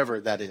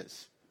 whatever that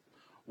is,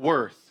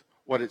 worth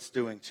what it's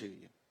doing to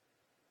you?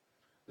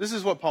 This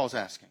is what Paul's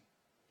asking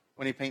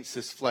when he paints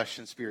this flesh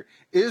and spirit.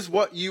 Is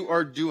what you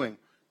are doing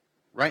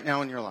right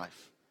now in your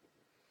life,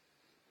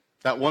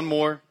 that one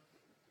more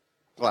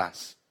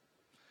glass,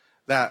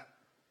 that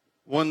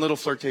one little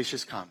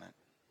flirtatious comment,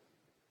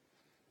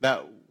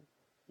 that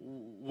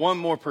one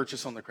more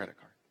purchase on the credit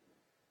card,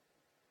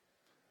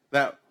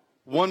 that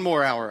one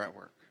more hour at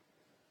work,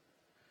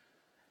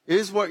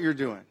 is what you're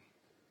doing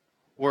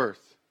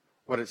worth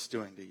what it's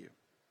doing to you?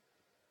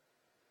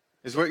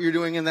 Is what you're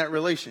doing in that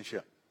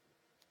relationship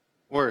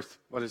worth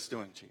what it's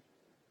doing to you?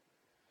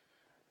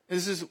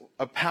 This is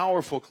a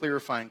powerful,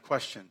 clarifying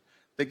question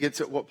that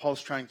gets at what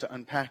Paul's trying to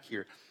unpack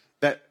here.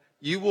 That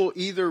you will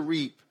either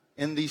reap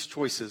in these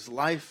choices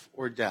life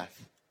or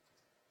death.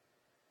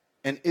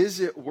 And is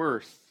it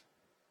worth,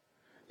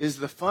 is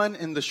the fun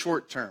in the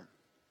short term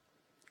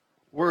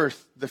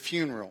worth the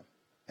funeral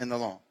in the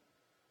long?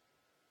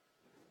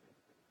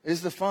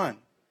 Is the fun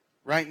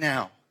right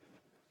now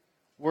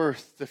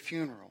worth the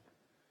funeral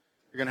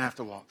you're going to have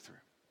to walk through?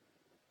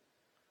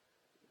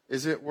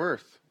 Is it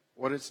worth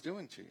what it's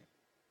doing to you?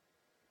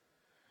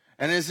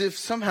 And as if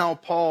somehow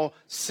Paul,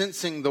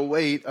 sensing the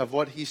weight of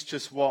what he's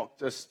just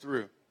walked us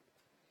through,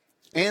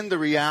 and the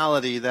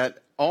reality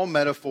that all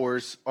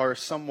metaphors are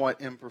somewhat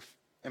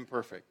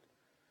imperfect,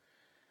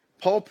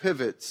 Paul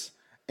pivots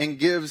and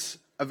gives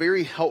a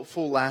very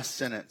helpful last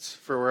sentence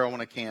for where I want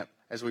to camp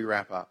as we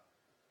wrap up.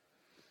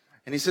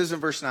 And he says in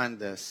verse 9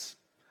 this: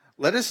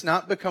 "Let us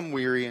not become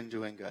weary in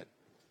doing good.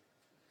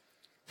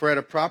 For at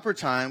a proper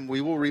time we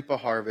will reap a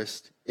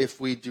harvest if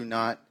we do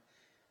not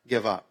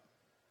give up."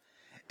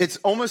 It's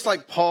almost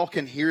like Paul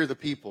can hear the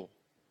people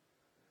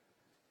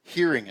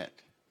hearing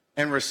it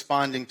and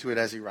responding to it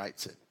as he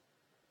writes it.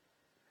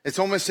 It's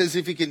almost as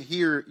if he can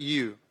hear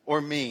you or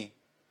me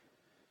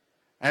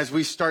as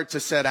we start to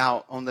set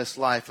out on this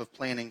life of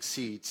planting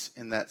seeds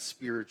in that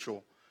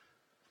spiritual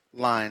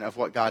line of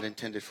what God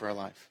intended for our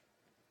life.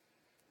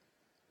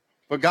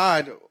 But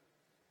God,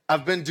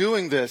 I've been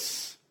doing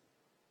this.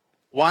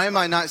 Why am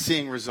I not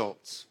seeing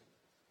results?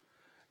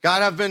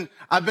 God,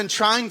 I've been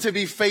trying to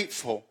be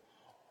faithful.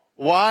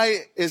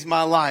 Why is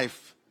my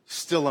life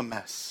still a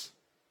mess?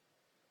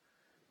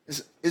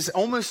 It's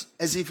almost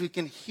as if we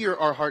can hear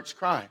our hearts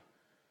cry.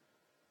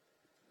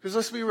 Because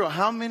let's be real,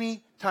 how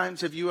many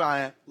times have you and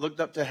I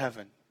looked up to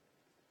heaven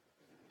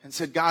and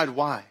said, God,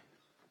 why?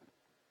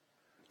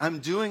 I'm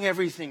doing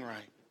everything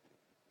right,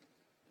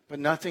 but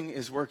nothing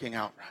is working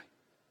out right.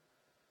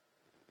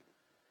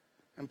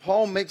 And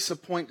Paul makes a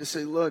point to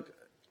say, look,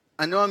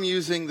 I know I'm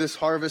using this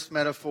harvest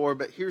metaphor,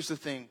 but here's the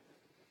thing.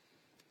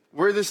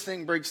 Where this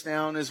thing breaks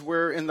down is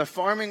where in the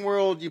farming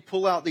world, you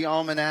pull out the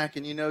almanac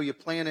and you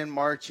plant in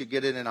March, you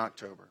get it in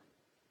October.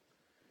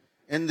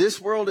 In this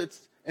world,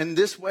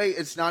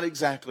 it's not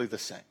exactly the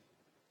same.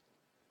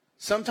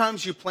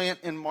 Sometimes you plant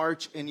in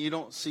March and you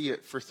don't see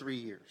it for 3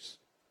 years.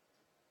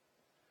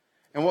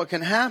 And what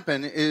can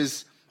happen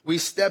is we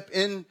step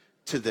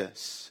into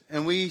this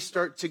and we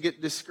start to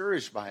get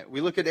discouraged by it.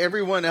 We look at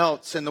everyone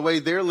else and the way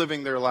they're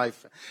living their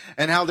life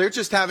and how they're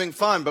just having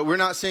fun, but we're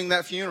not seeing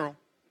that funeral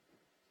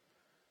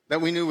that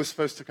we knew was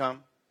supposed to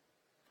come,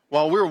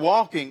 while we're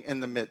walking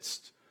in the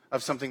midst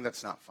of something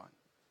that's not fun,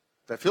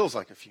 that feels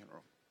like a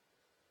funeral.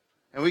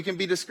 And we can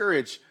be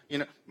discouraged.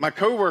 My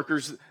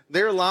coworkers,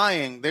 they're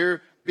lying,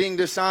 they're being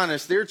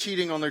dishonest, they're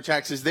cheating on their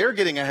taxes, they're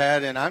getting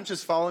ahead, and I'm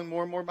just falling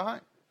more and more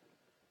behind.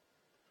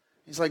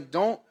 He's like,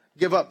 don't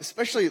give up,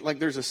 especially like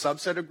there's a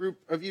subset of group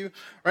of you,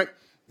 right,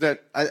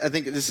 that I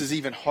think this is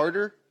even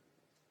harder.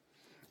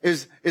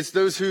 It's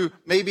those who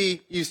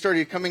maybe you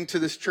started coming to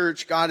this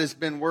church, God has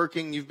been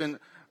working, you've been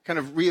kind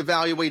of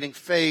reevaluating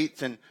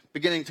faith and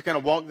beginning to kind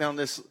of walk down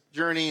this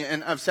journey.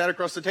 And I've sat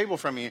across the table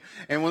from you.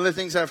 And one of the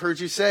things I've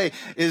heard you say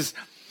is,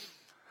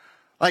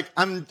 like,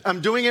 I'm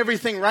doing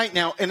everything right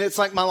now, and it's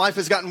like my life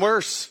has gotten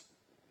worse.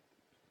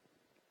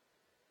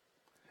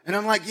 And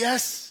I'm like,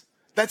 yes,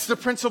 that's the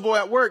principle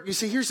at work. You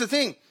see, here's the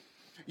thing.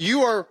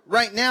 You are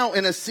right now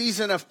in a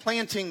season of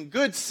planting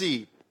good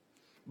seed,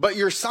 but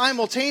you're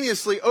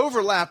simultaneously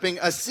overlapping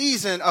a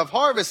season of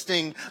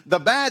harvesting the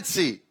bad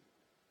seed.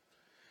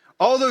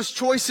 All those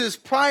choices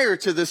prior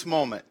to this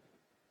moment,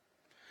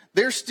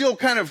 they're still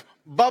kind of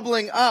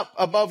bubbling up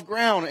above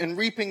ground and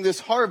reaping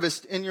this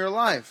harvest in your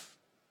life.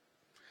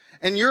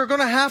 And you're going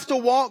to have to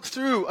walk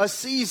through a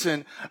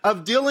season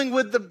of dealing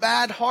with the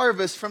bad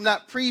harvest from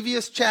that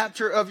previous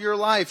chapter of your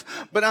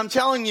life. But I'm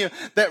telling you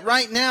that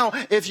right now,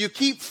 if you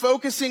keep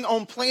focusing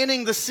on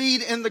planting the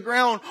seed in the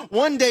ground,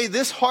 one day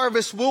this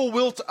harvest will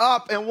wilt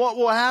up. And what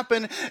will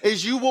happen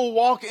is you will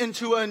walk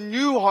into a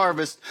new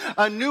harvest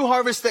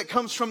that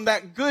comes from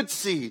that good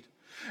seed.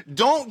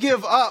 Don't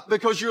give up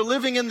because you're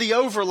living in the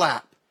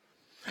overlap.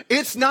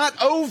 It's not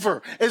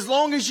over as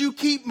long as you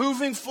keep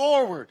moving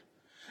forward.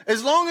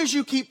 As long as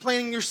you keep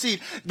planting your seed.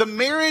 The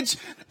marriage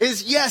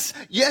is, yes,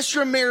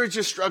 your marriage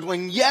is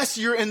struggling. Yes,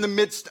 you're in the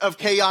midst of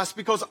chaos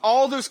because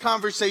all those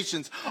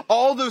conversations,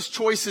 all those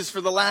choices for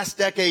the last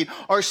decade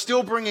are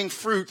still bringing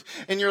fruit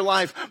in your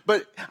life.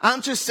 But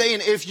I'm just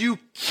saying, if you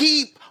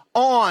keep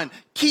on,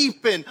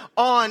 keeping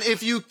on,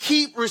 if you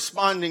keep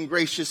responding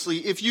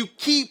graciously, if you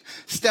keep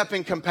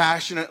stepping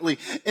compassionately,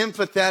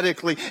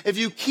 empathetically, if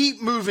you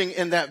keep moving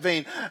in that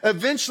vein,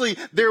 eventually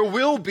there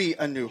will be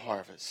a new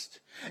harvest.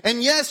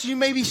 And yes, you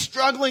may be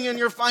struggling in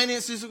your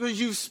finances because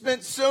you've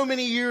spent so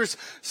many years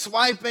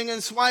swiping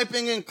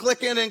and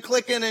clicking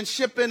and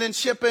shipping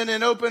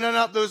and opening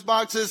up those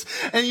boxes.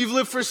 And you've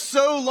lived for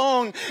so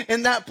long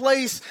in that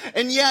place.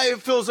 And yeah,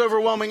 it feels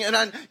overwhelming.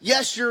 And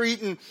yes, you're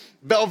eating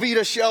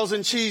Belvita shells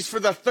and cheese for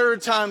the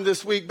third time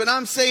this week. But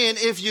I'm saying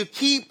if you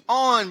keep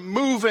on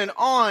moving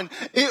on,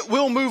 it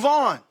will move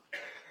on.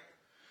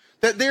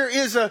 That there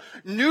is a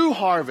new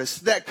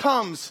harvest that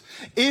comes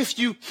if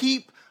you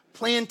keep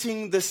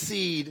planting the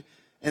seed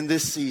in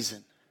this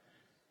season.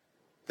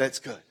 That's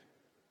good.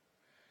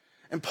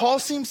 And Paul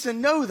seems to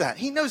know that.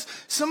 He knows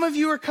some of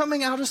you are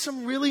coming out of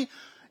some really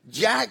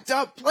jacked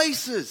up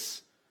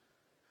places.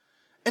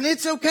 And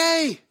it's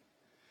okay.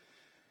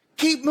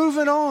 Keep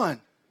moving on.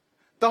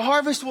 The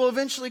harvest will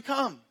eventually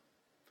come.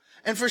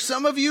 And for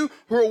some of you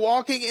who are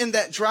walking in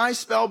that dry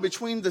spell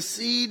between the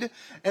seed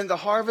and the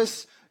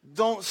harvest,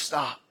 don't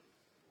stop.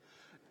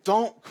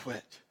 Don't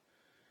quit.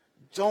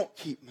 Don't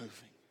keep moving.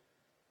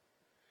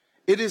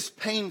 It is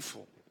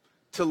painful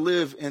to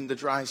live in the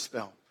dry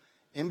spell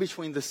in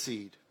between the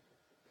seed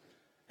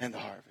and the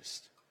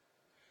harvest.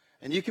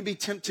 And you can be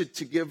tempted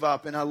to give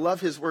up. And I love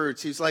his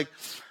words. He's like,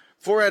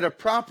 for at a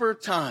proper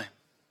time.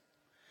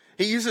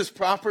 He uses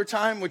proper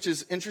time, which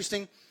is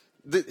interesting.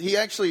 He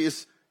actually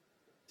is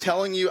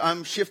telling you,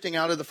 I'm shifting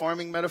out of the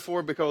farming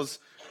metaphor because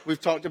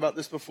we've talked about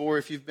this before.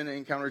 If you've been at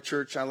Encounter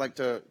Church, I like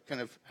to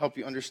kind of help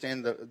you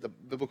understand the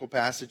biblical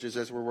passages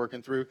as we're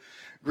working through.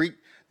 Greek,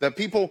 the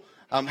people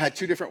had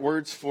two different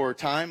words for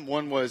time.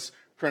 One was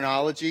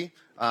chronology.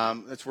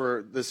 That's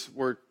where this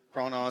word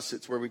chronos,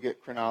 it's where we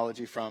get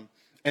chronology from.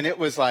 And it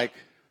was like,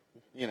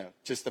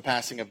 just the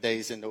passing of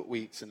days into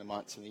weeks and the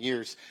months and the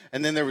years.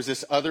 And then there was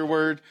this other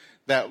word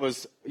that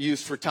was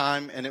used for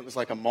time, and it was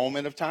like a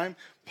moment of time.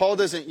 Paul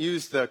doesn't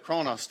use the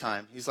chronos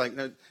time. He's like,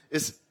 no,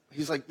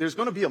 there's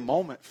going to be a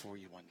moment for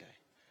you one day.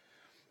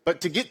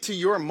 But to get to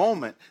your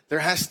moment, there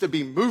has to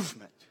be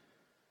movement.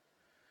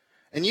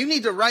 And you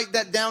need to write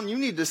that down. You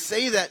need to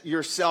say that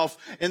yourself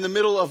in the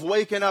middle of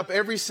waking up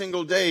every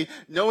single day,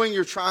 knowing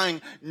you're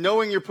trying,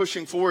 knowing you're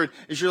pushing forward,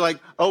 is you're like,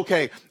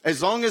 okay,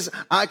 as long as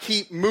I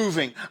keep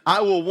moving,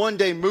 I will one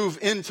day move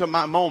into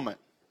my moment.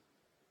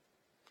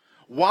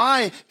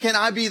 Why can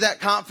I be that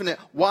confident?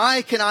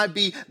 Why can I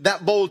be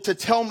that bold to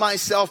tell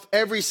myself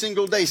every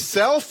single day,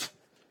 self?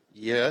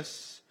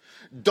 Yes.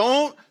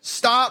 Don't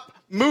stop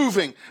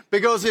moving,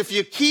 because if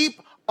you keep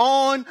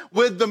on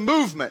with the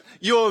movement,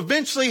 you'll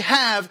eventually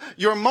have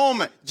your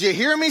moment. Did you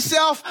hear me,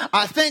 self?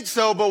 I think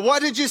so, but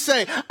what did you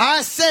say?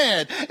 I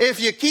said,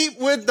 if you keep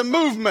with the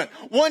movement,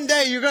 one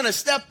day you're going to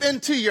step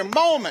into your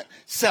moment,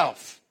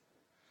 self.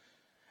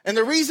 And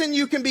the reason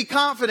you can be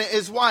confident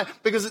is why?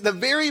 Because at the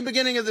very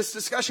beginning of this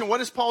discussion, what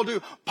does Paul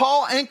do?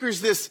 Paul anchors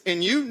this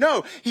in you?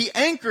 No, he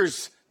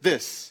anchors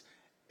this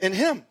in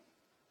him.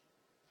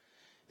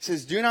 He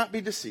says, do not be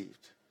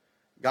deceived.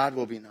 God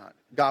will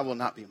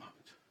not be mocked.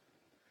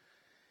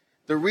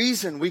 The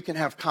reason we can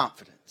have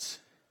confidence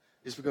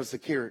is because of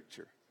the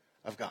character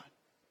of God.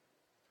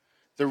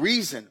 The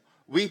reason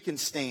we can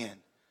stand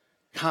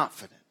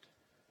confident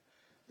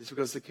is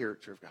because of the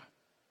character of God.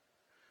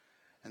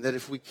 And that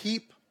if we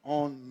keep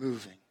on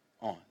moving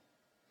on,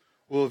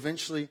 we'll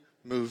eventually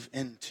move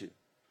into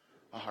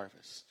a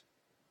harvest.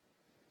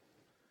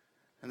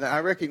 And that I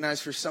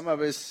recognize for some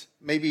of us,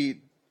 maybe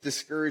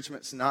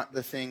discouragement's not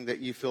the thing that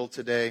you feel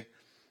today.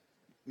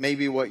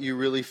 Maybe what you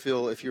really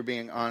feel, if you're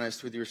being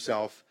honest with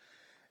yourself,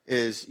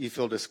 is you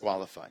feel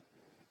disqualified.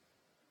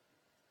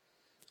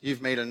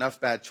 You've made enough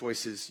bad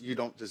choices, you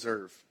don't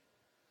deserve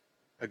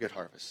a good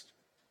harvest.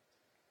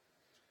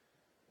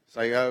 It's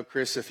like, oh,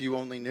 Chris, if you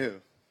only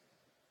knew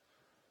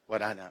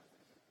what I know.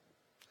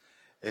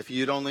 If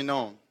you'd only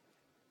known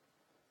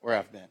where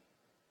I've been,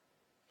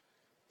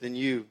 then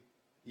you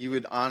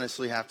would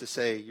honestly have to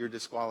say you're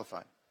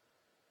disqualified.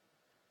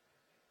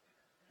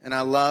 And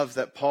I love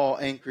that Paul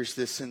anchors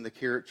this in the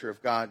character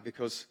of God,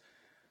 because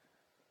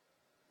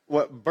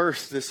what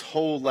birthed this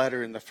whole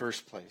letter in the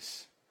first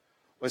place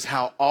was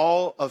how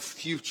all of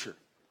future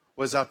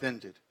was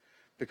upended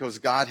because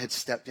God had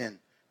stepped in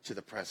to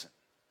the present.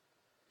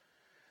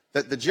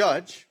 That the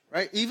judge,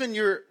 right, even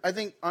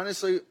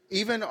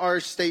our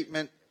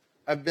statement,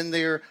 I've been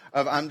there,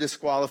 of I'm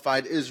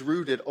disqualified, is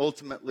rooted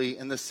ultimately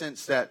in the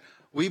sense that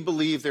we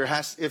believe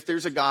if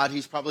there's a God,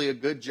 he's probably a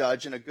good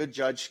judge, and a good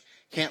judge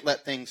can't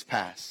let things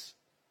pass.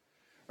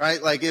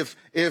 Right? Like if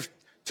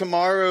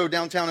tomorrow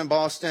downtown in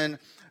Boston,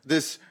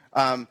 the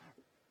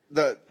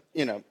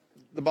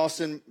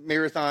Boston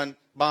Marathon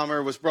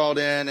bomber was brought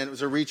in and it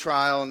was a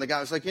retrial, and the guy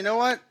was like, you know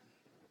what?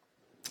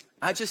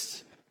 I'm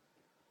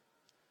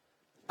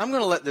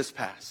going to let this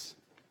pass.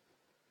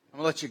 I'm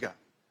going to let you go.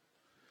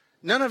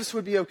 None of us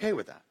would be okay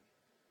with that.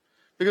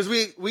 Because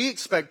we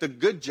expect a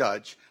good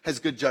judge has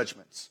good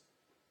judgments.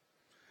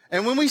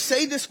 And when we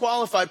say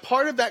disqualified,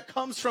 part of that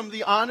comes from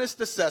the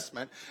honest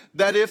assessment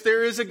that if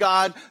there is a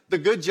God, the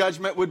good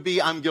judgment would be,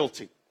 I'm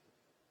guilty.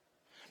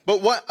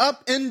 But what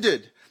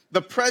upended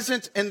the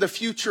present and the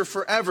future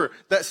forever,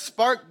 that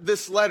sparked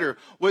this letter,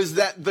 was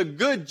that the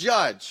good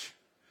judge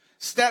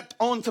stepped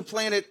onto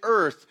planet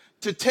Earth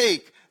to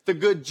take the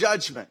good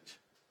judgment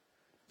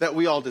that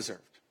we all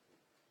deserved.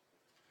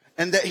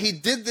 And that he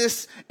did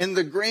this in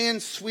the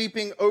grand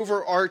sweeping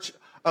overarch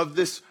of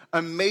this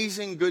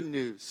amazing good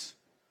news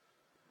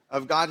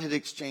of God had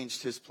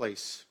exchanged his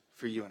place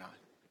for you and I.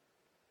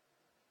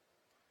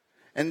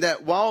 And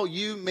that while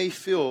you may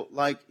feel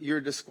like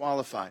you're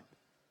disqualified,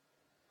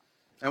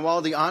 and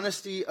while the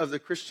honesty of the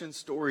Christian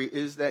story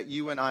is that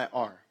you and I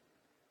are,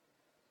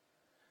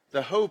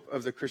 the hope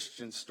of the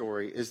Christian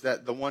story is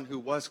that the one who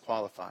was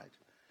qualified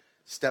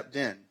stepped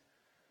in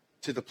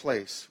to the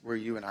place where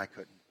you and I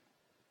couldn't.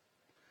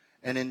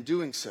 And in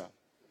doing so,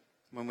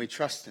 when we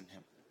trust in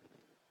him,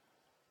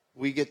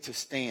 we get to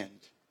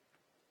stand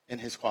in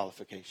his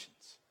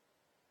qualifications.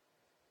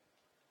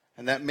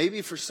 And that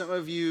maybe for some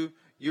of you,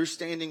 you're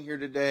standing here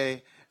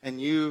today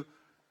and you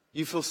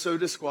feel so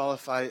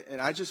disqualified.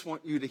 And I just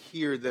want you to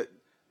hear that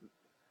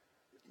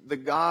the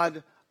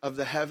God of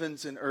the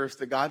heavens and earth,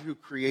 the God who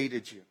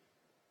created you,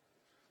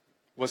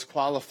 was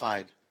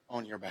qualified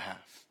on your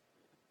behalf.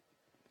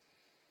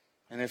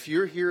 And if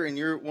you're here and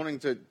you're wanting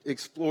to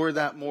explore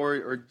that more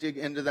or dig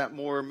into that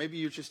more, maybe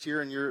you're just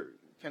here and you're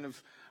kind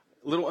of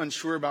a little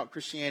unsure about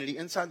Christianity,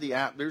 inside the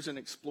app, there's an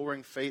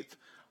Exploring Faith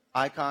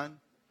icon.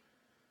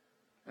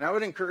 And I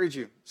would encourage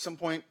you, some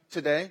point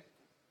today,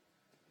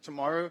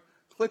 tomorrow,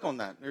 click on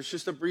that. There's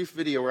just a brief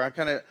video where I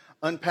kind of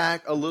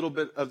unpack a little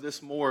bit of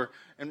this more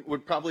and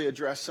would probably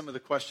address some of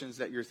the questions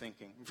that you're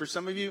thinking. And for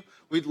some of you,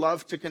 we'd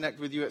love to connect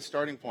with you at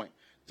Starting Point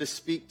to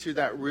speak to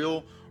that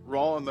real,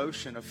 raw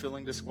emotion of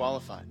feeling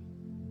disqualified.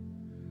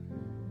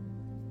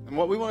 And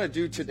what we want to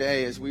do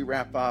today as we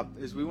wrap up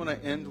is we want to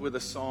end with a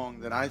song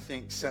that I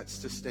think sets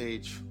the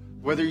stage.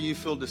 Whether you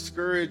feel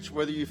discouraged,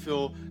 whether you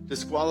feel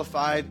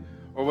disqualified,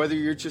 or whether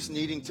you're just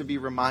needing to be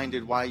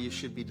reminded why you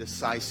should be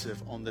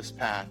decisive on this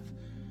path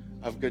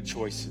of good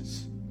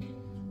choices.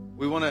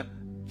 We want to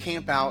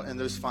camp out in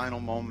those final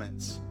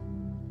moments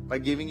by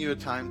giving you a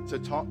time to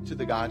talk to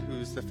the God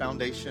who's the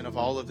foundation of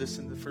all of this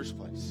in the first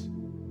place.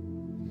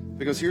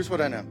 Because here's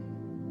what I know.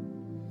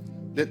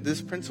 That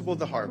this principle of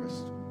the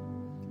harvest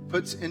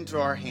puts into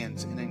our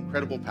hands an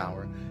incredible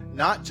power,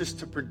 not just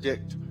to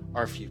predict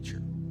our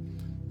future,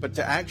 but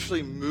to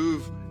actually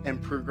move and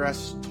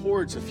progress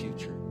towards a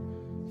future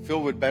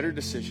filled with better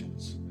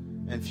decisions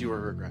and fewer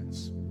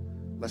regrets.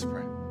 Let's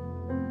pray.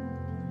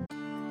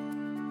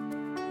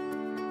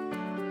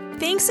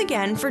 Thanks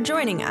again for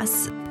joining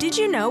us. Did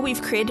you know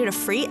we've created a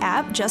free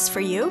app just for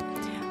you?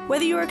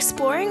 Whether you're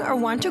exploring or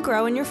want to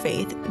grow in your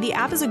faith, the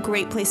app is a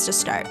great place to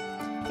start.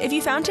 If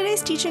you found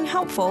today's teaching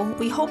helpful,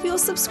 we hope you'll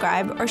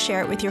subscribe or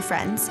share it with your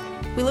friends.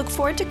 We look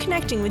forward to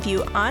connecting with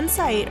you on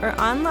site or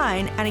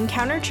online at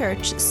Encounter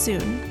Church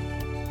soon.